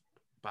sounds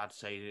bad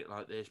saying it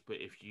like this, but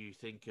if you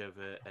think of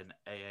an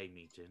AA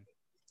meeting,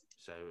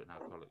 so an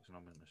Alcoholics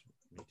Anonymous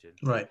meeting,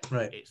 right,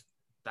 it's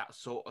that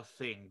sort of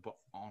thing, but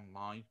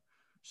online.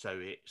 So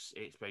it's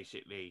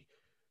basically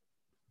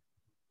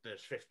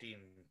there's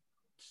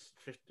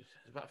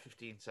about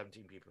 15,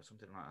 17 people,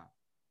 something like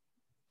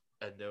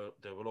that, and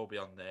they will all be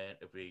on there.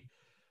 It'll be,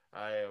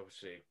 I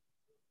obviously,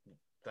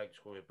 thanks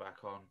for coming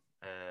back on.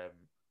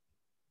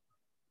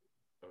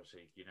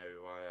 Obviously, you know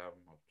who I am.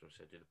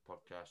 Obviously, I did a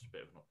podcast, a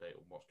bit of an update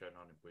on what's going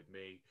on with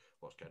me,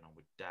 what's going on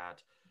with Dad,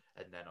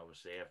 and then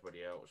obviously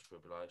everybody else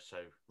will be like,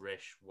 so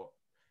Rish,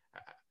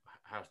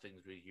 how's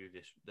things with you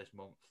this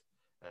month?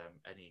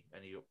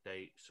 Any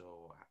updates,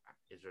 or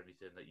is there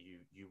anything that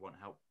you want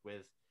help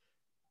with?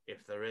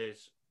 If there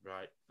is,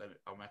 right,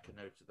 I'll make a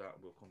note of that,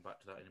 and we'll come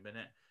back to that in a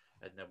minute,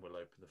 and then we'll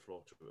open the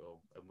floor to it all,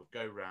 and we'll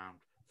go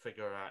round,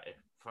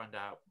 find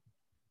out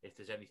if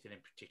there's anything in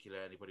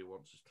particular anybody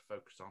wants us to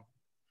focus on.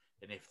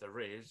 And if there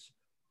is,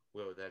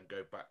 we'll then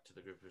go back to the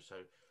group.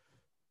 So,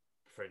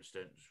 for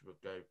instance, we'll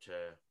go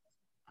to,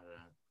 I don't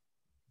know,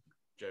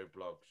 Joe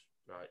Blogs,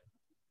 right?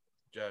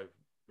 Joe,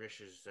 Rish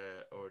has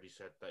already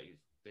said that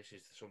this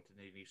is something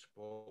that you need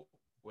support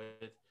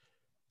with.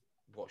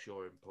 What's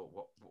your input?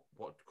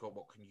 What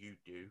can you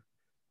do?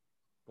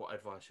 What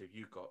advice have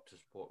you got to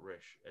support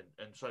Rish?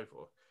 And so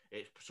forth.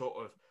 It's sort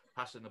of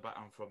passing the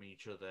baton from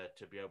each other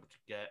to be able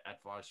to get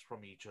advice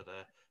from each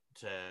other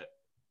to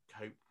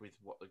cope with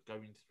what they're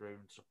going through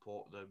and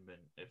support them, and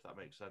if that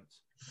makes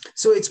sense.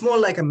 So it's more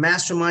like a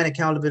mastermind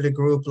accountability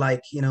group,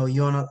 like,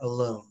 you're not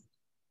alone,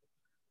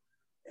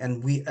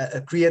 and we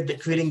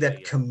creating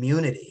that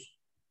community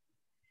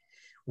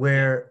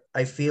where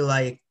I feel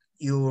like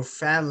your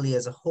family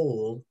as a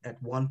whole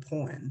at one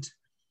point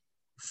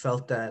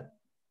felt that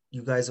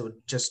you guys were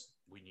just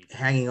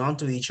hanging on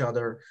to each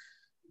other,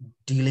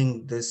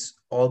 dealing this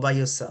all by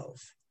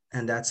yourself,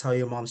 and that's how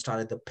your mom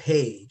started the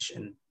page,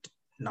 and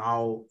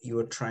now you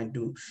are trying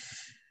to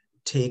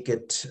take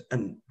it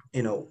and,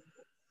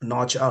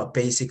 notch up,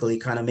 basically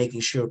kind of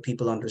making sure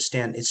people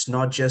understand it's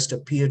not just a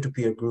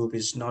peer-to-peer group,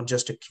 it's not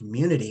just a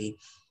community.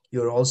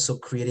 You're also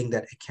creating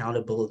that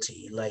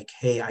accountability, like,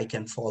 hey, I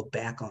can fall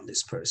back on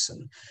this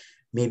person.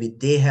 Maybe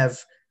they have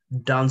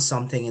done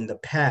something in the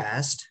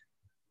past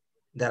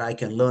that I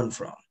can learn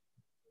from.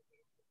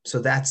 So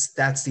that's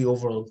the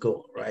overall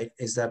goal, right?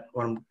 Is that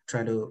what I'm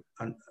trying to,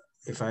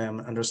 if I am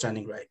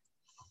understanding right?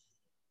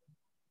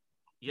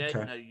 Yeah,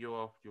 okay. No, you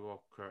are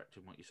correct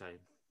in what you're saying.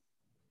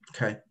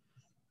 Okay.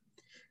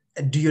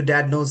 And do your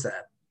dad knows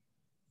that?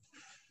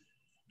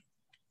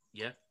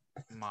 Yeah,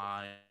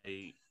 my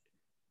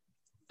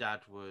dad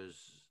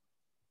was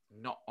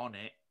not on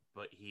it,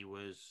 but he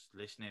was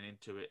listening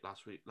into it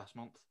last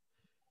month.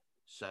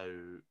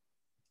 So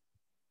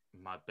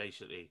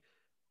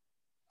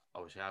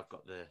obviously I've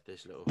got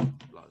this little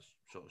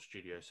sort of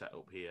studio set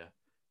up here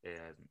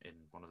in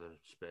one of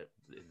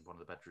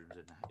the bedrooms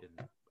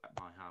at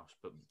my house,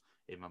 but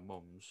in my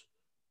mum's,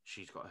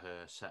 she's got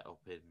her set up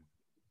in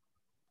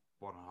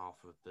one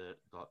half of the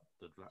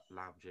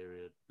lounge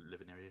area,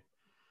 living area,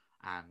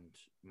 and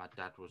my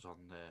dad was on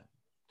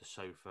the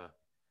sofa,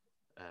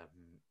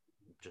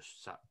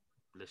 just sat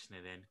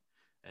listening in,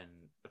 and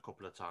a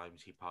couple of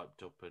times he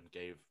piped up and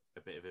gave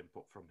a bit of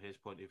input from his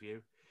point of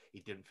view. He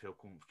didn't feel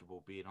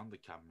comfortable being on the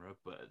camera,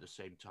 but at the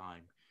same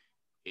time,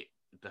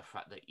 the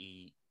fact that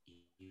he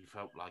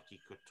felt like he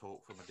could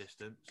talk from a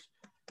distance,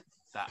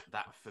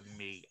 that for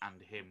me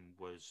and him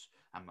was,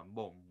 and my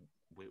mum,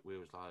 we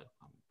was like,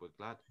 we're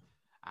glad.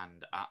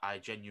 And I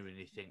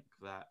genuinely think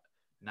that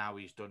now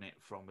he's done it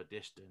from a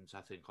distance,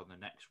 I think on the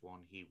next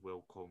one he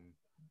will come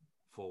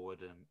forward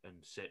and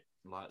sit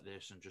like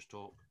this and just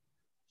talk.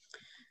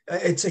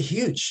 It's a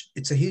huge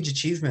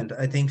achievement.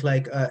 I think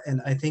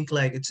and I think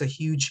it's a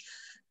huge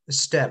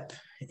step.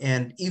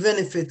 And even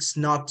if it's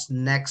not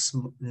next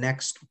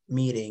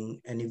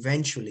meeting, and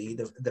eventually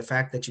the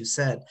fact that you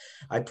said,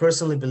 I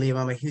personally believe,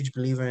 I'm a huge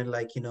believer in,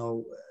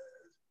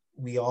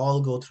 we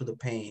all go through the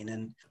pain,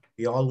 and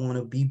we all want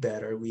to be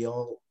better. We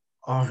all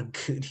are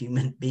good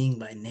human being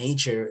by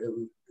nature.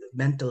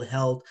 Mental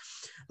health,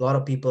 a lot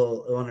of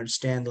people don't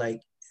understand,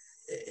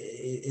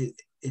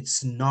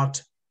 it's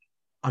not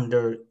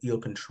under your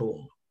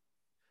control,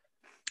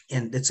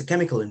 and it's a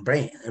chemical in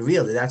brain.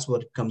 Really, that's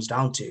what it comes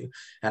down to.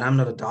 And I'm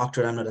not a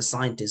doctor, I'm not a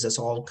scientist. That's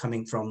all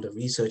coming from the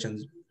research and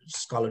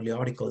scholarly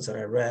articles that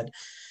I read,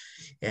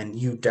 and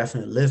you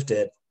definitely lived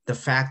it. The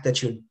fact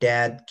that your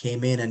dad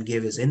came in and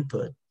gave his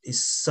input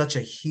is such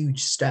a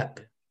huge step,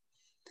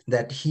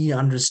 that he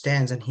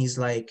understands, and he's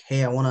like,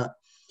 hey, I want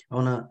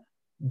to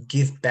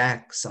give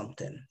back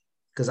something,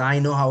 because I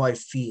know how I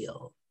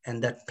feel,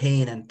 and that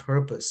pain and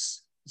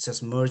purpose is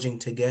just merging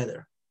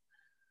together.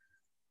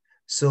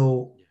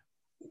 So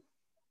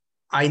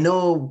I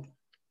know,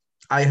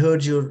 I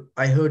heard your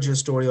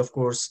story, of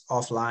course,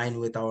 offline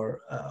with our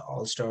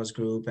All Stars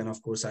group, and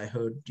of course I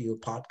heard your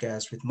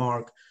podcast with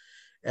Mark.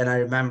 And I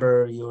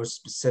remember your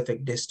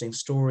specific distinct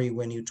story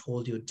when you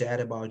told your dad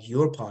about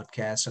your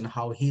podcast and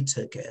how he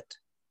took it.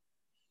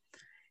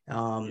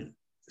 Yeah.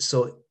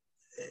 So,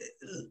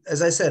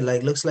 as I said,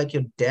 looks like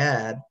your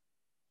dad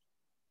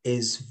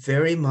is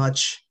very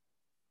much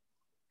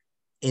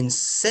in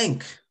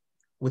sync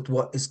with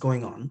what is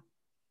going on,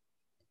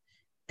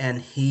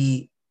 and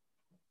he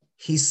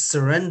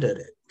surrendered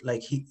it.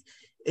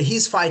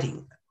 He's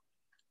fighting,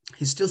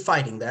 he's still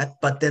fighting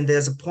that. But then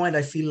there's a point,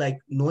 I feel like,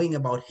 knowing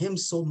about him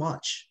so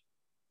much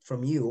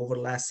from you over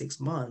the last 6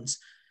 months,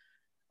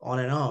 on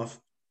and off,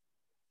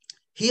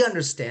 he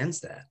understands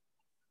that.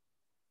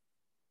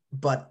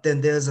 But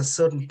then there's a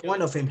certain He point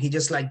does, of him, but he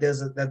just like,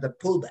 there's the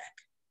pullback.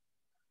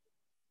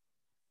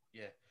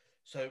 yeah.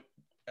 So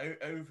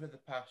over the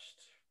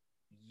past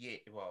year,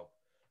 well,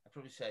 I'd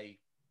probably say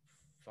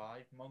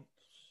 5 months,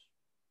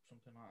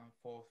 something like that,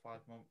 4 or 5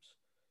 months.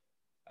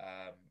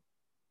 Um,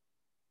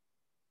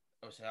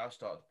 Obviously, I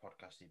started the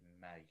podcast in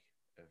May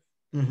of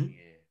this Mm-hmm.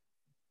 year,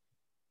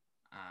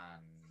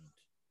 and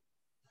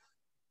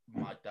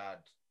my dad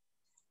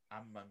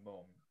and my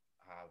mum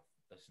have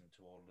listened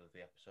to all of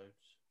the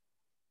episodes.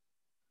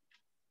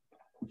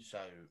 So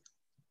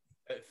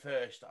at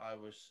first,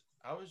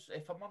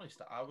 if I'm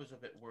honest, I was a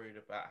bit worried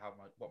about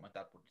what my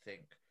dad would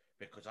think,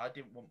 because I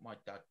didn't want my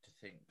dad to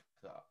think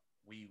that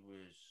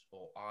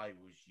I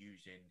was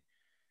using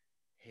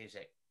his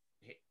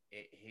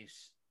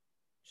his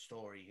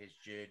story, his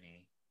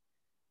journey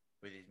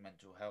with his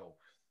mental health,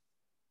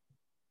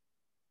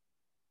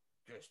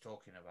 just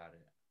talking about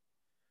it,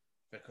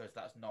 because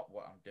that's not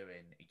what I'm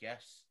doing.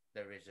 Yes,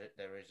 there is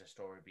a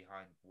story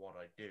behind what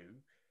I do,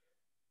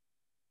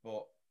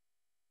 but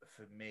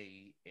for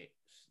me,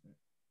 it's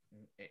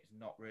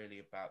not really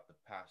about the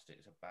past.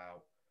 It's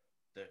about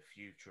the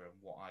future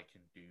and what I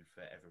can do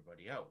for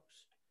everybody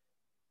else.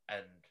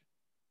 And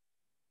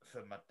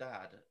for my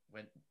dad,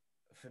 when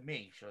for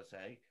me, shall I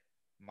say,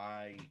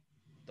 my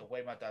the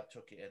way my dad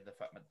took it, and the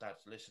fact my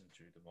dad's listened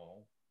to them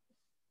all,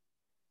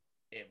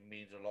 it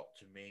means a lot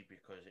to me,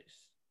 because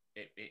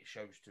it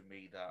shows to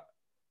me that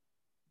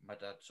my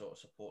dad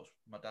supports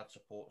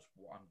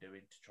what I'm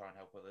doing to try and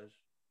help others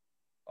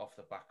off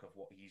the back of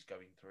what he's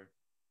going through.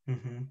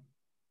 Mm-hmm.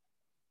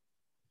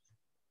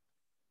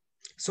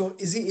 So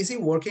is he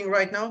working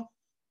right now?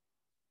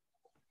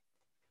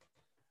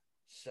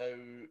 So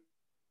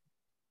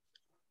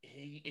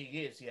he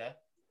is, yeah.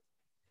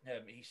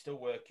 He's still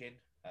working.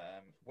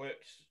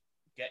 Work's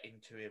getting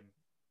to him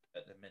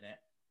at the minute.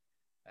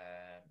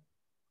 Um,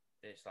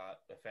 it's like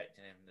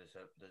affecting him. There's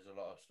a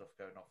lot of stuff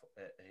going off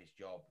at his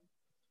job.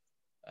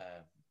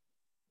 Um,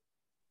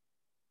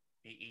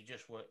 he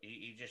just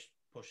he just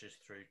pushes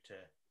through to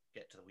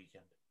get to the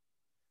weekend.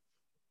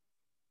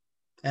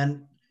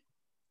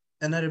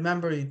 And I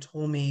remember you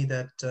told me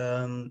that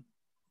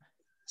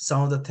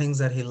some of the things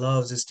that he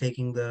loves is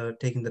taking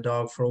the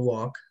dog for a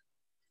walk,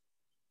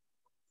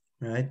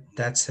 right? Yeah,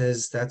 That's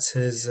his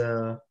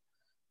yeah,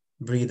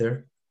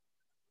 breather.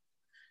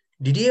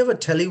 Did he ever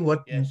tell you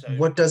what yeah. So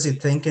what does he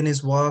think in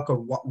his walk, or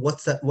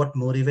what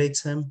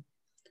motivates him?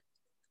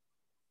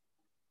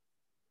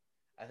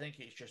 I think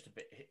it's just a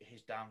bit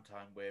his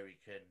downtime where he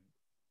can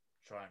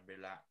try and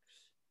relax,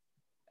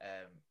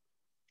 um,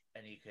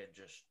 and he can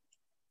just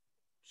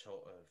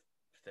sort of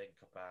think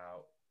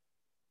about.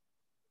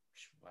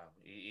 Well,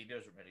 he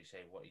doesn't really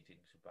say what he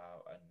thinks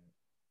about, and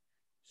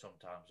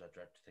sometimes I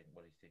dread to think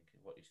what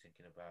he's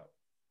thinking about,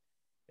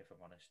 if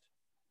I'm honest,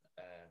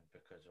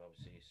 because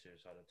obviously his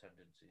suicidal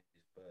tendencies.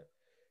 But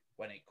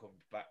when it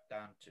comes back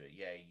down to it,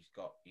 yeah, he's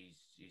got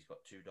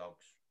two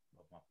dogs.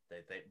 Well,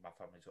 my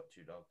family's got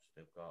two dogs.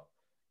 They've got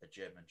a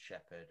German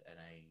Shepherd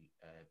and a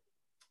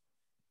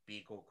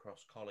Beagle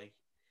Cross Collie.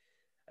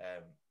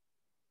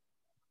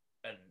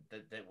 And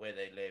where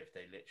they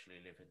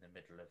literally live in the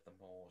middle of the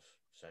moors.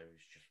 So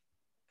it's just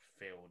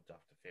field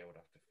after field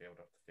after field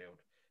after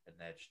field, and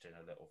they're just in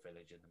a little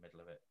village in the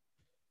middle of it.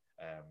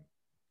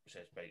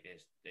 So it's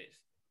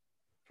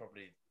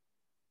probably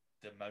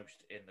the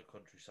most in the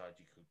countryside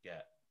you could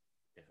get,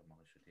 if I'm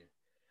honest with you.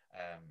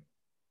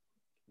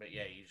 But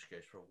yeah, he just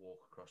goes for a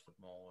walk across the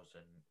moors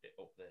and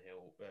up the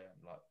hill,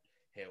 like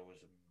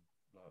hills and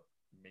like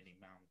mini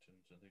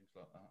mountains and things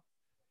like that.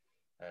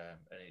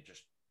 And he'll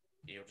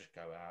just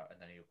go out and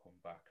then he'll come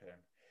back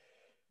and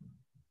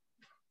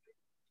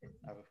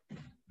have a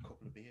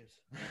couple of beers.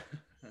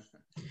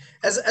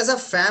 As a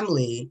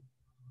family,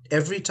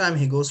 every time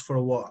he goes for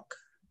a walk,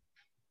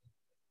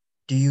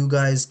 do you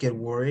guys get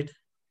worried?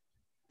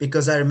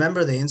 Because I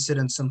remember the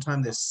incident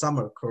sometime this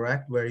summer,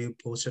 correct, where you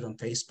posted on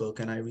Facebook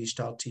and I reached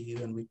out to you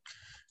and we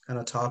kind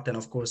of talked, and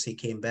of course he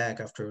came back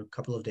after a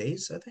couple of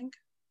days, I think,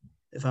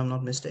 if I'm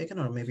not mistaken,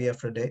 or maybe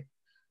after a day.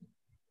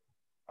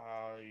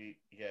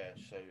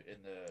 So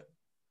in the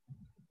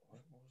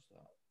what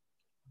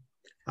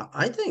was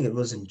I think it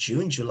was in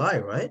June, July,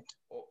 right?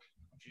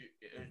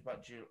 it was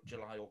about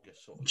July,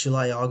 August sort of.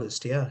 July,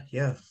 August, yeah,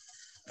 yeah.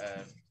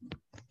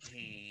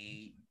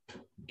 He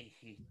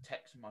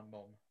texted my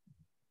mum.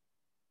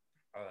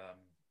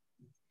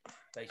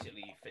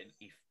 Basically,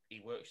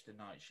 he works the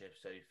night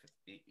shift, so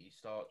he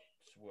starts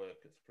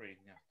work at 3 in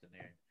the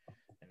afternoon,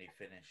 and he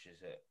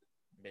finishes at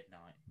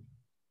midnight.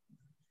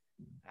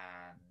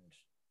 And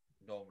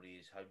normally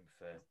he's home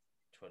for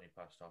 20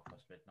 past, half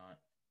past midnight,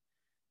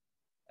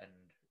 and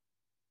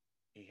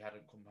he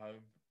hadn't come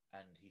home,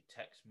 and he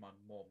texted my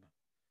mum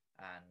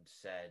and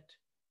said,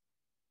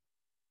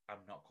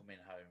 "I'm not coming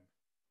home.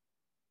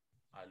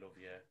 I love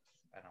you,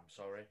 and I'm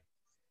sorry."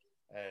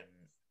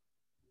 And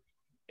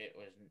it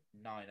was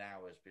 9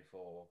 hours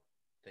before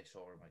they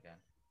saw him again.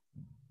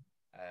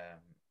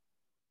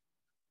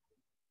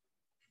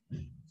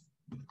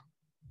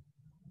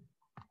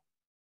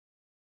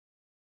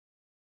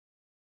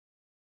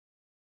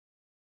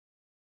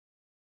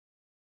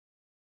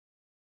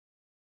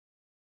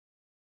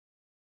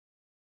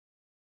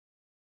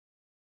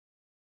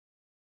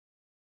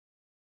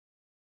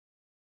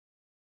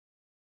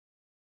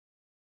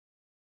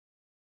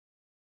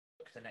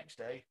 The next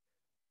day,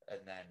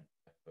 and then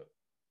but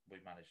we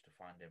managed to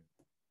find him,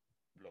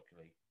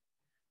 luckily,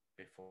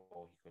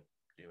 before he could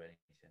do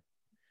anything.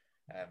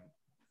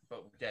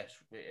 But yes,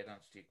 in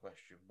answer to your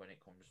question, when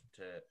it comes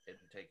to him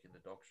taking the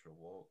dogs for a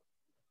walk,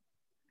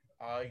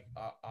 I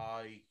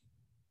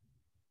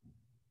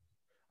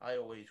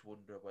always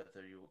wonder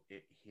whether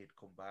he'd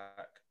come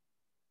back,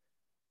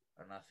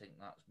 and I think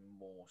that's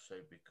more so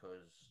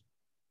because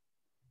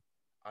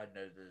I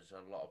know there's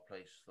a lot of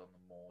places on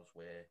the moors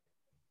where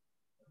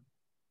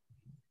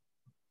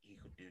he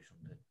could do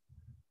something.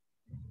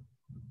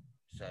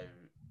 So,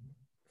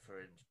 for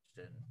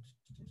instance,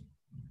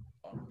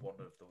 on one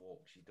of the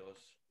walks he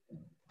does,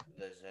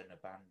 there's an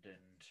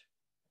abandoned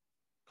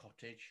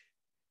cottage,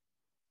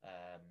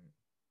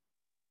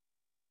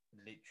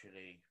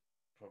 literally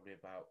probably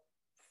about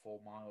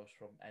 4 miles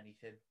from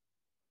anything.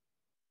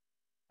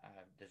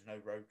 There's no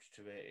roads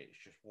to it,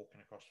 it's just walking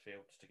across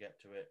fields to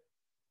get to it.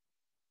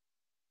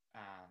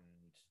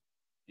 And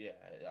yeah,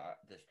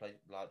 there's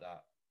places like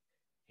that.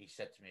 He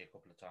said to me a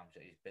couple of times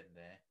that he's been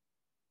there,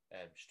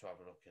 just to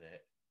have a look at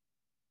it,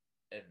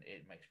 and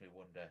it makes me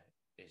wonder: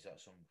 is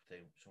that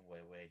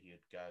somewhere where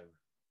he'd go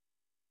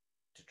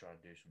to try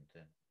and do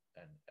something?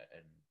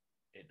 And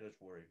it does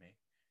worry me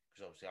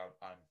because obviously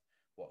I'm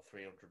what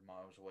 300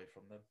 miles away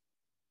from them,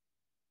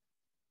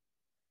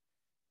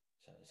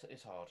 so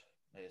it's hard.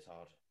 It is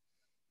hard.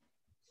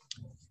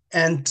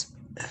 And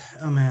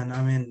oh man,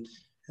 I mean,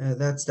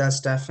 that's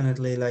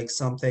definitely like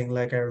something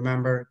like I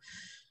remember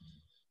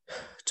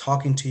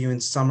talking to you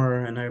in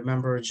summer, and I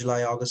remember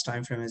July, August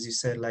timeframe, as you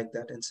said, like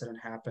that incident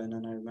happened,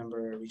 and I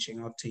remember reaching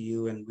out to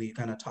you, and we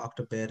kind of talked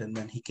a bit, and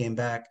then he came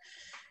back,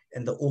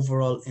 and the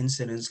overall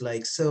incidents,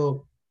 like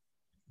so.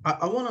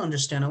 I want to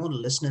understand. I want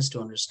listeners to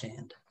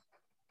understand.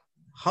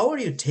 How are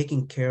you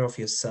taking care of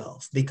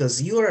yourself?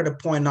 Because you are at a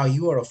point now.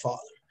 You are a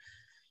father.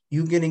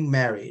 You getting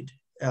married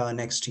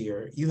next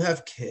year. You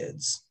have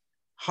kids.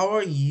 How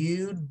are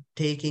you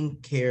taking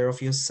care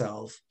of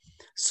yourself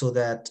so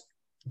that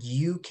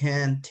you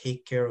can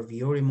take care of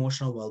your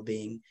emotional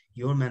well-being,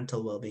 your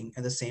mental well-being,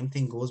 and the same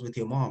thing goes with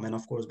your mom. And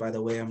of course, by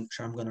the way, I'm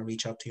sure I'm going to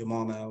reach out to your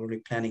mom. I'm already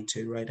planning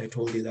to, right? I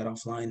told you that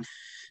offline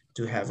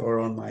to have her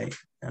on my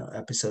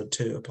episode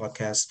 2 a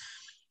podcast.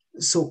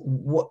 So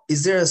what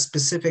is there a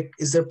specific,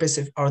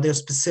 are there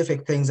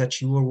specific things that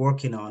you are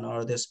working on?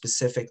 Are there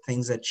specific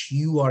things that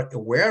you are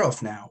aware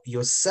of now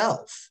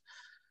yourself?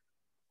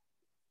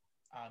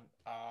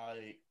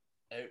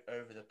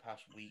 Over the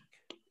past week,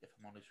 if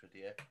I'm honest with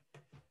you,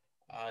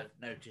 I've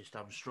noticed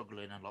I'm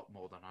struggling a lot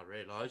more than I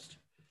realised.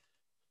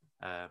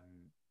 I've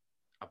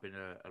been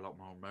a lot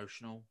more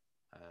emotional,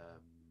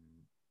 and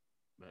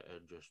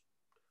just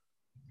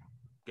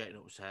getting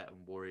upset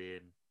and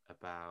worrying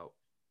about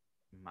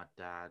my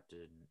dad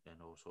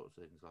and all sorts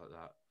of things like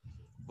that.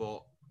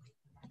 But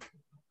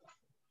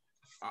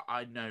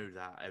I know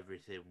that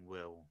everything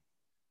will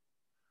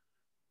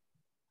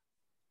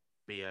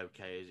be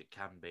okay as it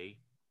can be.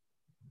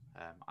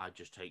 I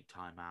just take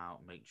time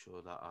out, make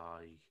sure that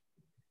I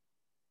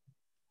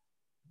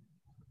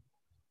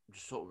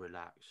just sort of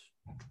relax,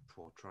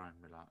 or try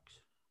and relax.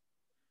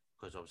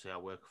 Because obviously I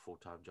work a full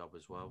time job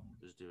as well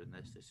as doing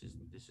this. This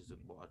isn't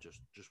what I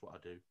just what I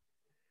do.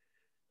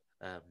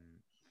 Um,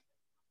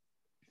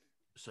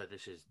 so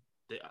this is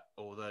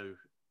although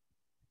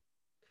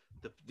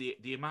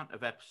the amount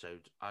of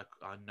episodes I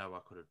know I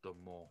could have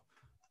done more,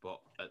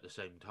 but at the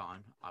same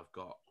time I've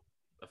got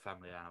a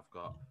family and I've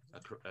got a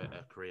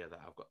career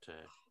that I've got to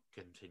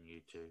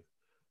continue to.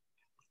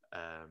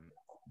 Um,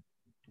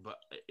 but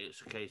it's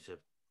a case of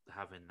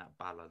having that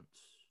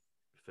balance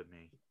for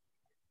me,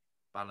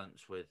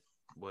 balance with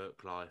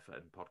work life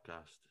and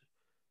podcast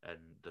and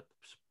the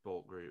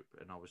support group,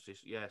 and obviously,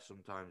 yeah,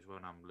 sometimes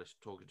when I'm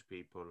talking to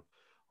people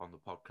on the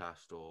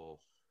podcast or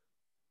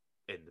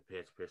in the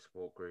peer-to-peer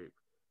support group,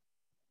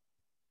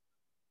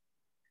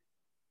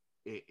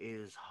 it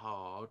is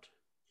hard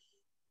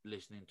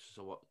listening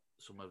to what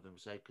some of them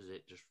say because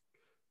it just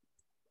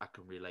I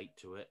can relate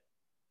to it,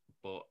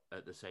 but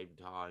at the same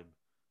time,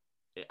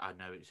 I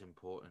know it's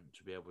important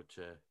to be able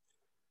to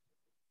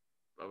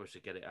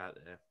obviously get it out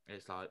there.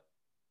 It's like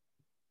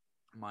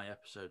my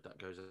episode that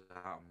goes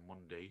out on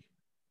Monday.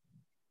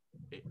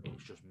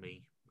 It's just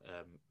me,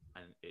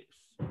 and it's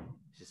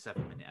a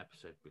 7 minute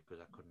episode because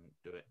I couldn't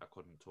do it. I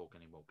couldn't talk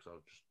anymore because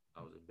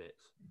I was in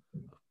bits.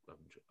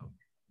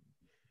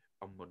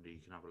 On Monday you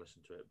can have a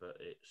listen to it, but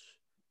it's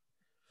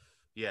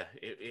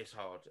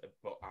hard,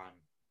 but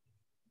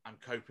I'm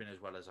coping as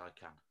well as I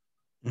can.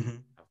 Mm-hmm.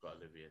 I've got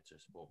Olivia to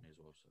support me as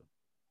well, so.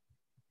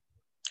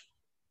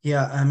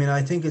 Yeah, I mean,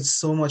 I think it's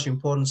so much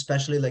important,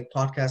 especially like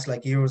podcasts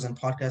like yours and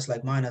podcasts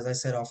like mine. As I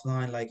said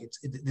offline, like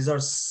these are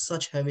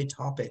such heavy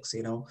topics,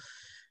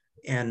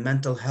 and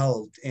mental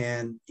health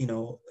and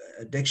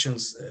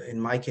addictions. In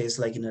my case,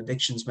 like in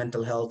addictions,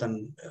 mental health,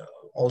 and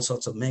all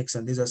sorts of mix.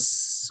 And these are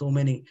so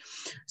many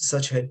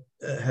such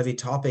heavy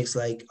topics.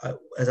 Like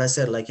as I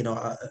said, like in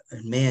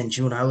May and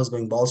June, I was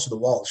going balls to the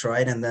walls,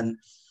 right? And then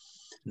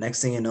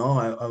next thing you know,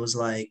 I was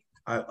like,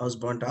 I was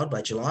burnt out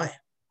by July.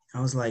 I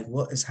was like,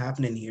 what is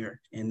happening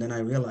here? And then I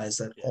realized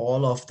that Yeah.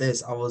 all of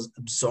this, I was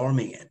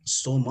absorbing it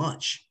so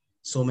much,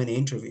 so many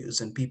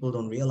interviews, and people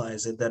don't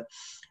realize it that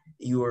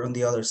you are on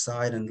the other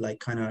side and like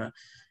kind of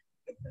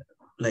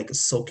like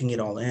soaking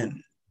it all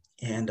in.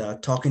 And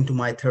talking to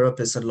my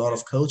therapist, a lot Yeah.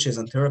 of coaches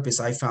and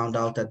therapists, I found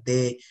out that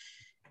the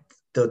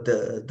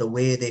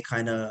way they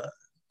kind of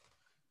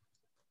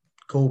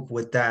cope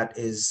with that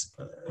is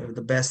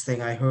the best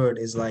thing I heard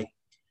is like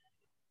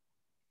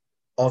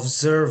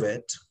observe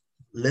it,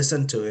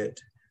 listen to it,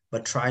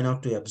 but try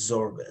not to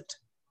absorb it.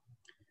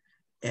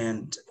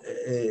 And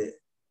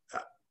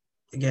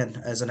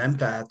again, as an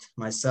empath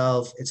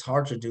myself, it's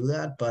hard to do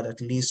that, but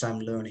at least I'm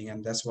learning.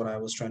 And that's what I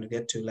was trying to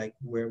get to. Like,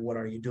 what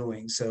are you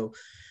doing? So,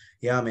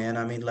 yeah, man,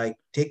 I mean, like,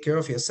 take care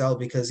of yourself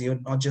because you're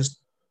not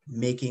just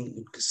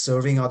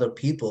serving other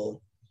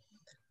people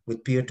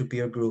with peer to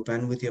peer group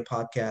and with your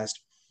podcast,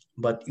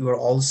 but you are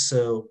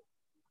also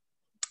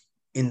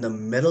in the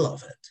middle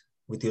of it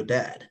with your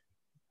dad.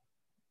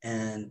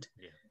 And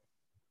Yeah.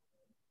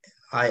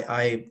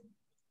 I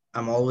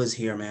I'm always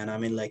here, man. I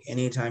mean, like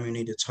anytime you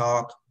need to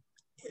talk,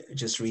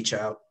 just reach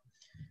out.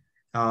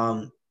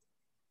 Um,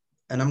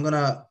 and I'm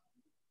not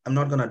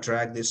gonna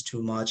drag this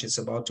too much. It's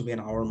about to be an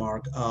hour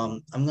mark.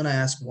 I'm gonna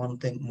ask one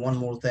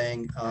more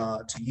thing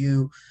to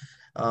you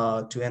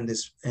to end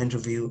this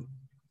interview.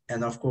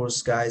 And of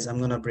course, guys, I'm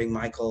gonna bring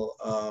Michael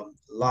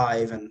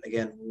live, and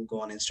again, we'll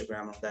go on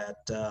Instagram on that.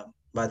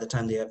 By the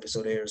time the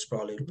episode airs,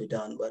 probably it'll be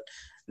done, but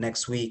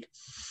next week.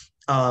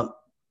 Uh,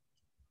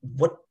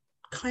 what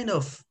kind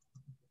of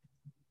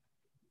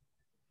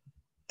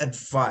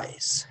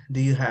advice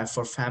do you have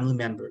for family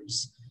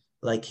members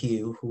like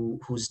you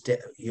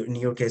in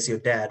your case your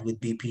dad with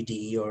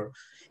BPD or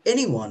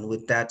anyone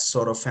with that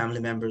sort of family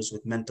members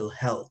with mental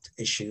health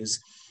issues?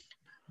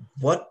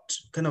 What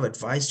kind of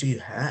advice do you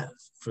have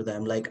for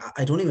them? Like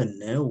I don't even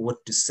know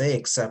what to say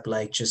except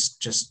like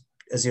just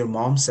as your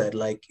mom said,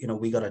 like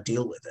we got to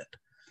deal with it.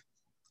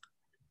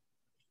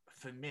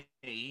 For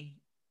me,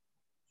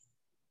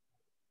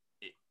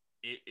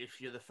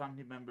 if you're the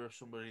family member of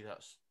somebody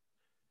that's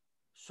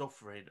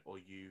suffering or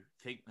you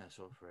think they're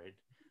suffering,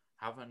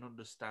 have an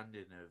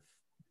understanding of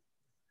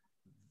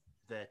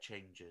their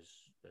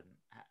changes and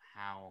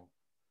how,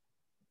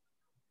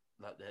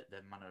 like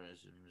their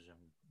mannerisms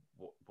and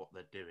what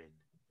they're doing,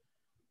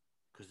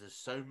 because there's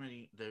so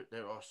many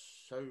there are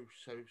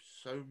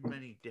so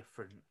many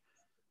different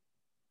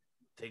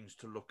things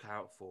to look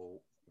out for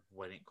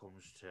when it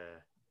comes to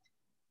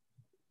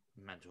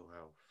mental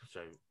health.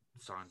 So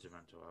signs of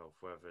mental health,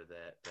 whether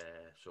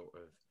they're sort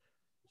of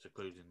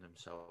secluding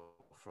themselves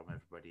from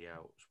everybody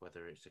else,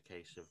 whether it's a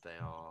case of they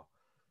are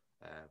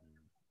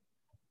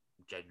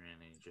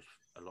genuinely just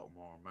a lot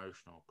more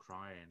emotional,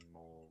 crying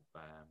more,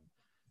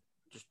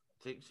 just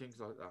things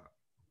like that.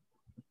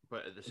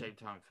 But at the same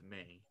time, for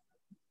me,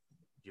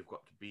 you've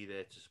got to be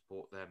there to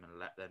support them and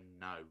let them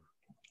know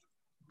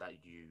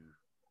that you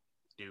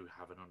do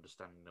have an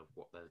understanding of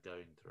what they're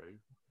going through,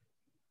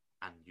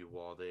 and you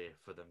are there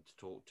for them to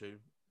talk to.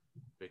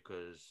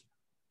 Because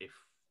if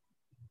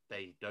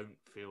they don't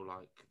feel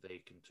like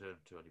they can turn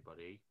to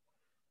anybody,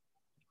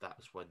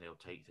 that's when they'll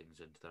take things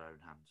into their own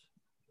hands,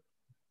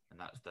 and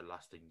that's the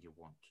last thing you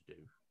want to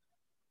do.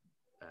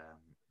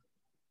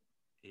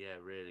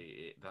 Yeah,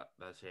 really,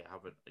 that's it.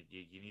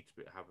 You need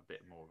to have a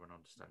bit more of an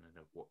understanding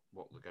of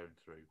what they're going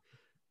through.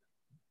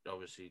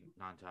 Obviously,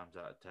 9 times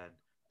out of 10,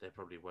 they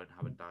probably won't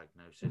have a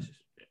diagnosis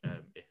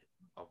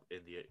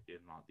in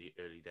the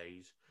early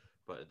days,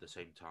 but at the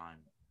same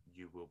time,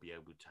 you will be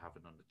able to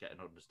get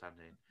an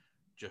understanding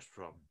just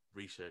from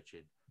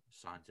researching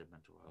signs of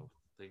mental health,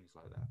 things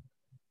like that.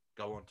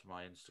 Go onto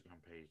my Instagram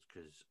page,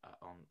 because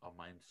on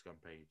my Instagram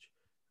page,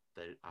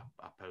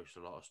 I post a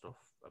lot of stuff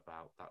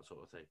about that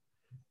sort of thing.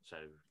 So,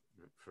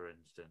 for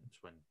instance,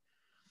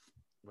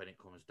 when it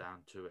comes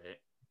down to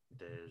it,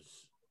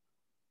 there's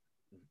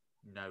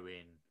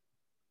knowing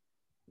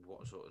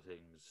what sort of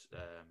things,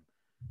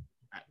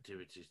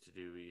 activities to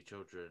do with your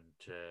children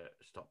to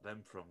stop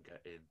them from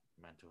getting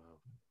mental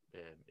health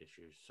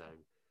issues. So,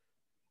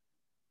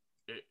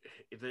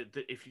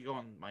 if you go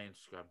on my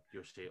Instagram,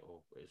 you'll see it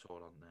all. It's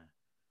all on there,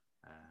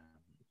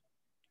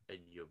 and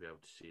you'll be able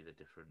to see the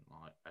different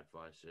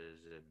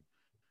advices and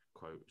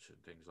quotes and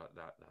things like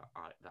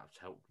that's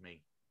helped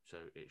me. So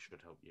it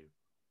should help you.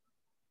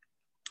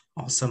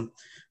 Awesome.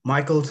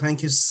 Michael,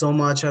 thank you so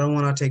much. I don't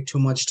want to take too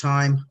much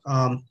time.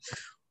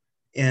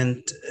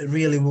 And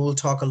really, we'll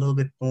talk a little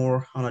bit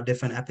more on a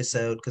different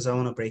episode, because I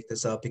want to break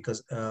this up,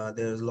 because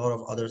there's a lot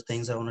of other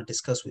things I want to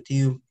discuss with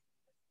you.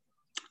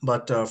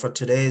 But for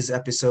today's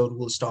episode,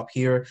 we'll stop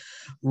here.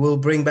 We'll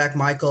bring back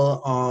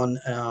Michael on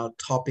a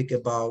topic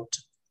about,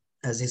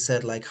 as he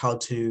said, like how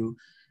to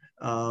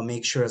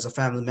make sure as a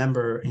family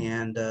member,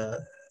 and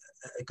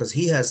because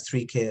he has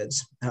 3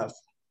 kids.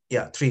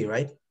 Yeah, 3,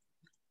 right?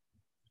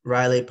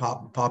 Riley,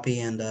 Poppy,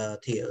 and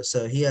Theo.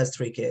 So he has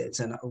 3 kids,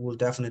 and we'll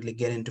definitely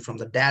get into from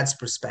the dad's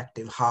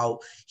perspective how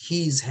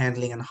he's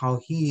handling and how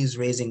he's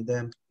raising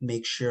them.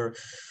 Make sure,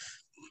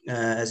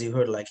 as you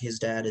heard, like his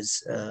dad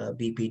is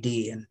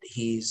BPD, and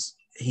he's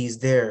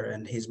there,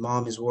 and his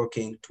mom is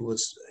working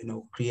towards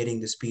creating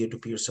this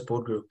peer-to-peer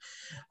support group.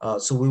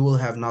 So we will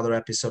have another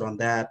episode on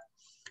that.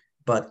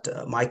 But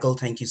Michael,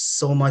 thank you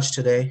so much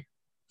today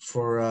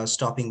for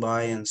stopping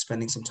by and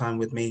spending some time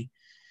with me,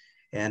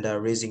 and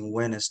raising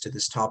awareness to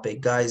this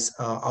topic. Guys,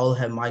 I'll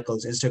have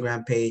Michael's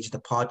Instagram page, the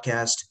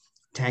podcast,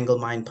 Tangle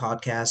Mind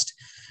Podcast,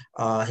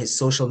 his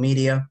social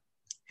media,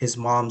 his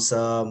mom's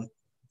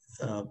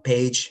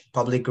page,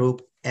 public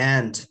group,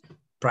 and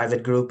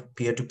private group,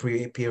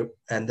 peer-to-peer.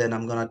 And then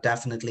I'm going to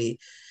definitely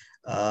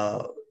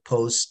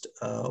post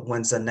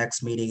when's the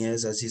next meeting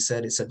is. As he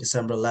said, it's a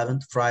December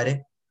 11th,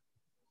 Friday.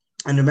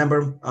 And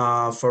remember,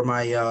 for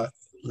my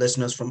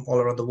listeners from all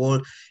around the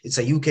world, it's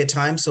a UK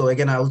time. So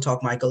again, I will talk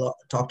to Michael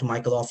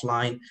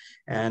offline,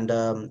 and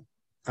I'm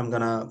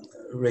gonna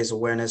raise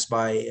awareness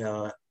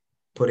by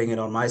putting it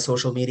on my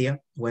social media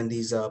when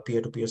these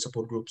peer-to-peer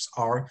support groups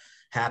are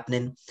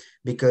happening.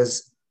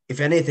 Because if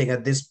anything,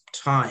 at this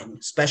time,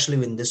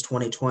 especially in this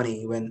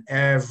 2020, when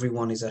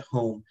everyone is at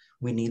home,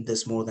 we need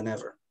this more than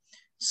ever.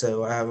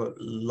 So I have a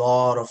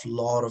lot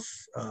of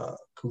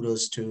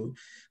kudos to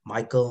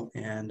Michael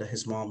and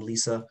his mom,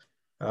 Lisa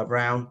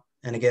Brown.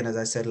 And again, as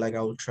I said, like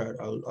I'm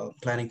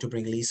planning to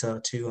bring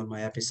Lisa too on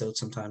my episode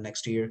sometime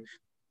next year.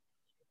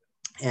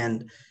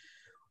 And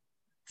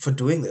for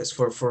doing this,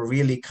 for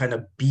really kind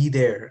of be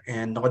there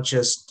and not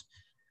just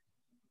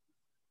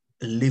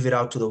leave it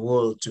out to the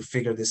world to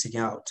figure this thing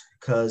out.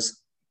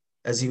 Because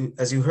as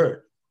you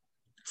heard,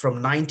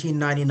 from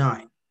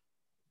 1999,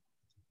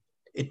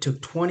 it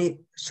took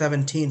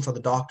 2017 for the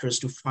doctors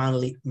to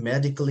finally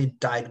medically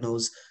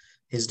diagnose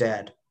his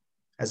dad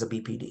as a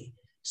BPD.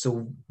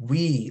 So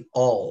we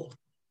all,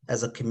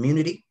 as a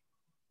community,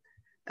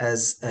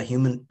 as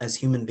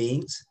human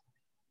beings,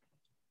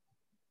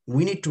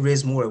 we need to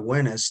raise more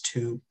awareness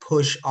to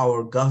push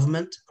our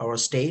government, our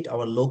state,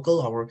 our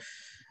local, our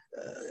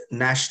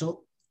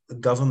national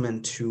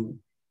government to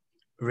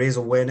raise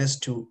awareness,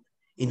 to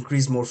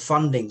increase more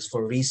fundings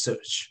for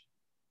research,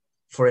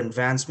 for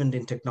advancement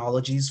in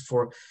technologies,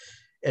 for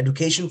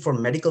education for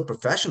medical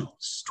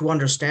professionals, to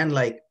understand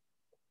like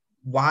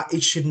why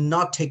it should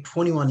not take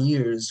 21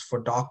 years for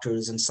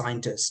doctors and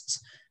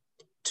scientists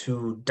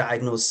to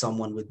diagnose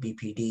someone with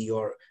BPD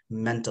or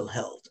mental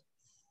health.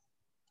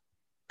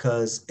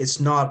 Because it's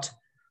not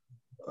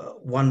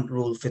one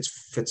rule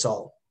fits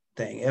all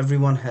thing.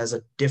 Everyone has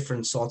a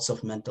different sorts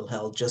of mental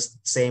health.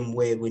 Just same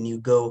way when you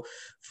go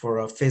for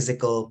a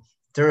physical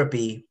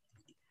therapy,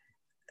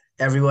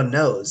 everyone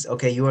knows,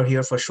 okay, you are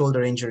here for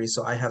shoulder injury,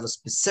 so I have a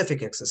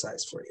specific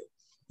exercise for you.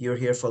 You're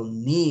here for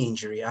knee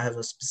injury, I have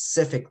a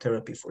specific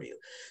therapy for you.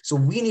 So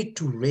we need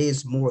to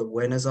raise more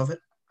awareness of it.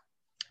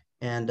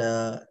 And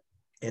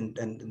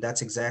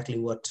that's exactly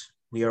what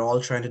we are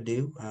all trying to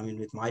do. I mean,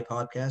 with my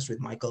podcast, with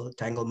Michael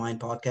Tangle Mind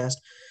podcast.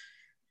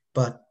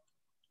 But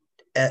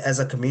as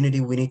a community,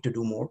 we need to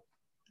do more.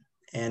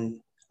 And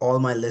all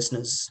my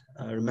listeners,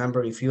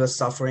 remember, if you are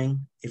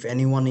suffering, if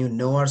anyone you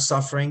know are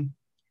suffering,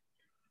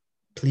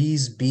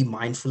 please be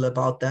mindful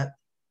about that.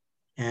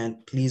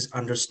 And please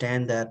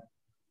understand that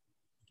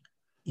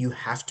you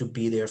have to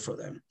be there for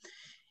them.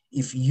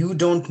 If you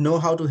don't know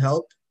how to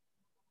help,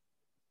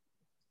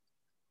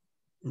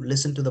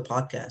 listen to the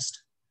podcast,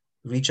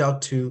 reach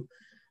out to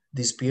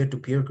this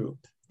peer-to-peer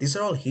group. These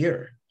are all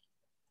here.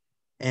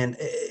 And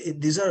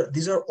these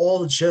are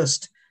all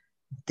just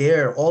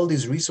there. All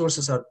these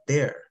resources are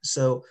there.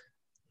 So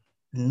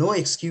no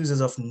excuses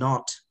of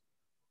not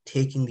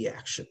taking the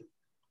action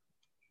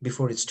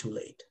before it's too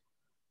late.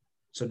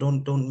 So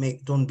don't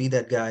be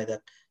that guy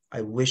that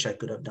I wish I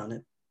could have done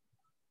it.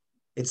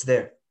 It's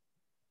there.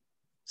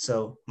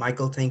 So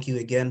Michael, thank you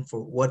again for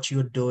what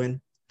you're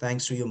doing.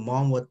 Thanks to your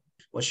mom, what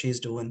she's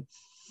doing.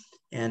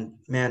 And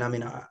man, I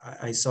mean,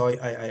 I saw,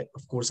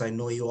 of course, I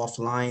know you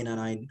offline,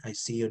 and I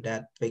see your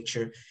dad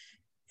picture,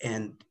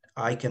 and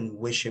I can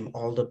wish him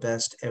all the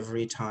best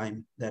every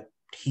time that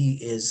he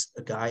is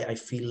a guy. I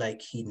feel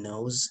like he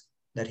knows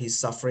that he's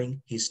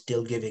suffering. He's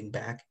still giving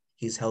back.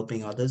 He's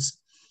helping others.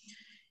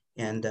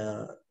 And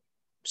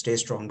stay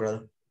strong,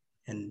 brother.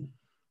 And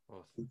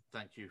well,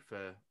 thank you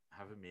for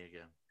having me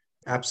again.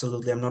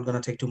 Absolutely. I'm not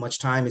going to take too much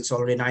time. It's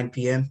already 9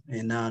 p.m.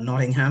 in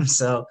Nottingham.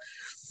 So,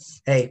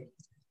 hey,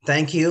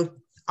 thank you.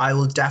 I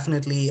will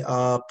definitely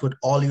put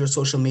all your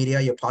social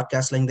media, your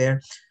podcast link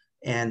there.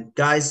 And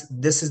guys,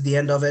 this is the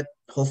end of it.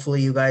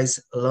 Hopefully you guys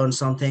learned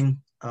something,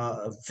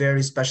 a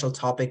very special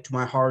topic to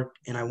my heart.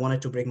 And I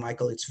wanted to bring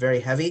Michael. It's very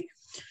heavy,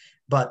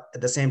 but at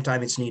the same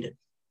time, it's needed.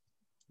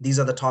 These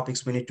are the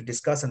topics we need to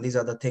discuss. And these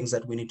are the things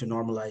that we need to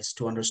normalize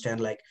to understand,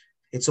 like,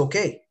 it's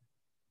okay.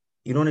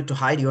 You don't need to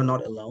hide. You're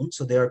not alone.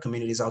 So there are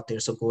communities out there.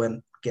 So go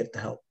and get the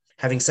help.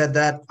 Having said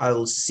that, I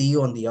will see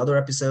you on the other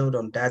episode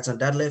on Dads and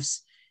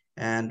Deadlifts.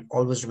 And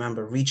always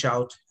remember, reach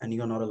out and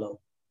you're not alone.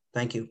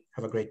 Thank you.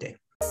 Have a great day.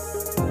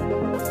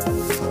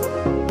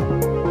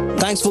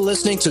 Thanks for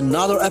listening to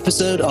another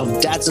episode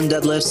of Dads and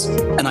Deadlifts,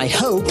 and I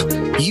hope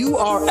you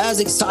are as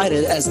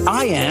excited as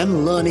I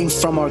am learning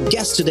from our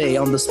guest today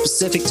on the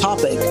specific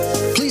topic.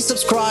 Please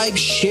subscribe,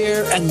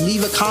 share, and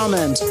leave a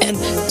comment, and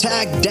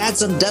tag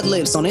Dads and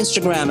Deadlifts on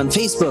Instagram and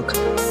Facebook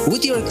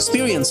with your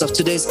experience of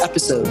today's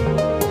episode.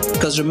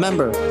 Because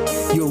remember,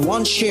 your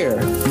one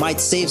share might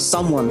save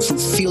someone from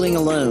feeling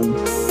alone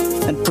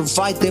and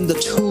provide them the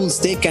tools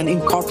they can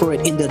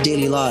incorporate in their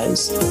daily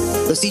lives.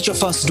 Let's each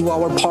of us do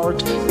our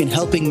part in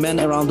helping men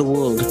around the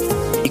world.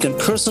 You can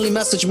personally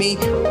message me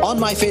on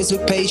my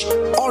Facebook page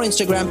or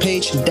Instagram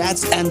page,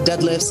 Dads and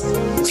Deadlifts,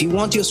 if you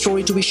want your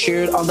story to be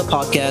shared on the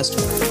podcast,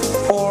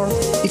 or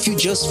if you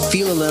just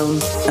feel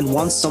alone and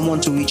want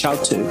someone to reach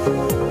out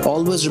to.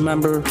 Always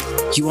remember,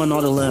 you are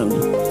not alone.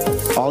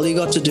 All you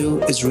got to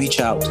do is reach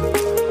out,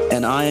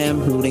 and I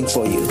am rooting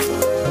for you.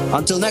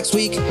 Until next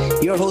week,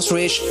 your host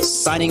Rish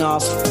signing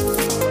off.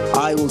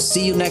 I will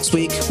see you next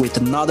week with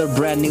another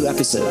brand new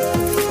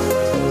episode.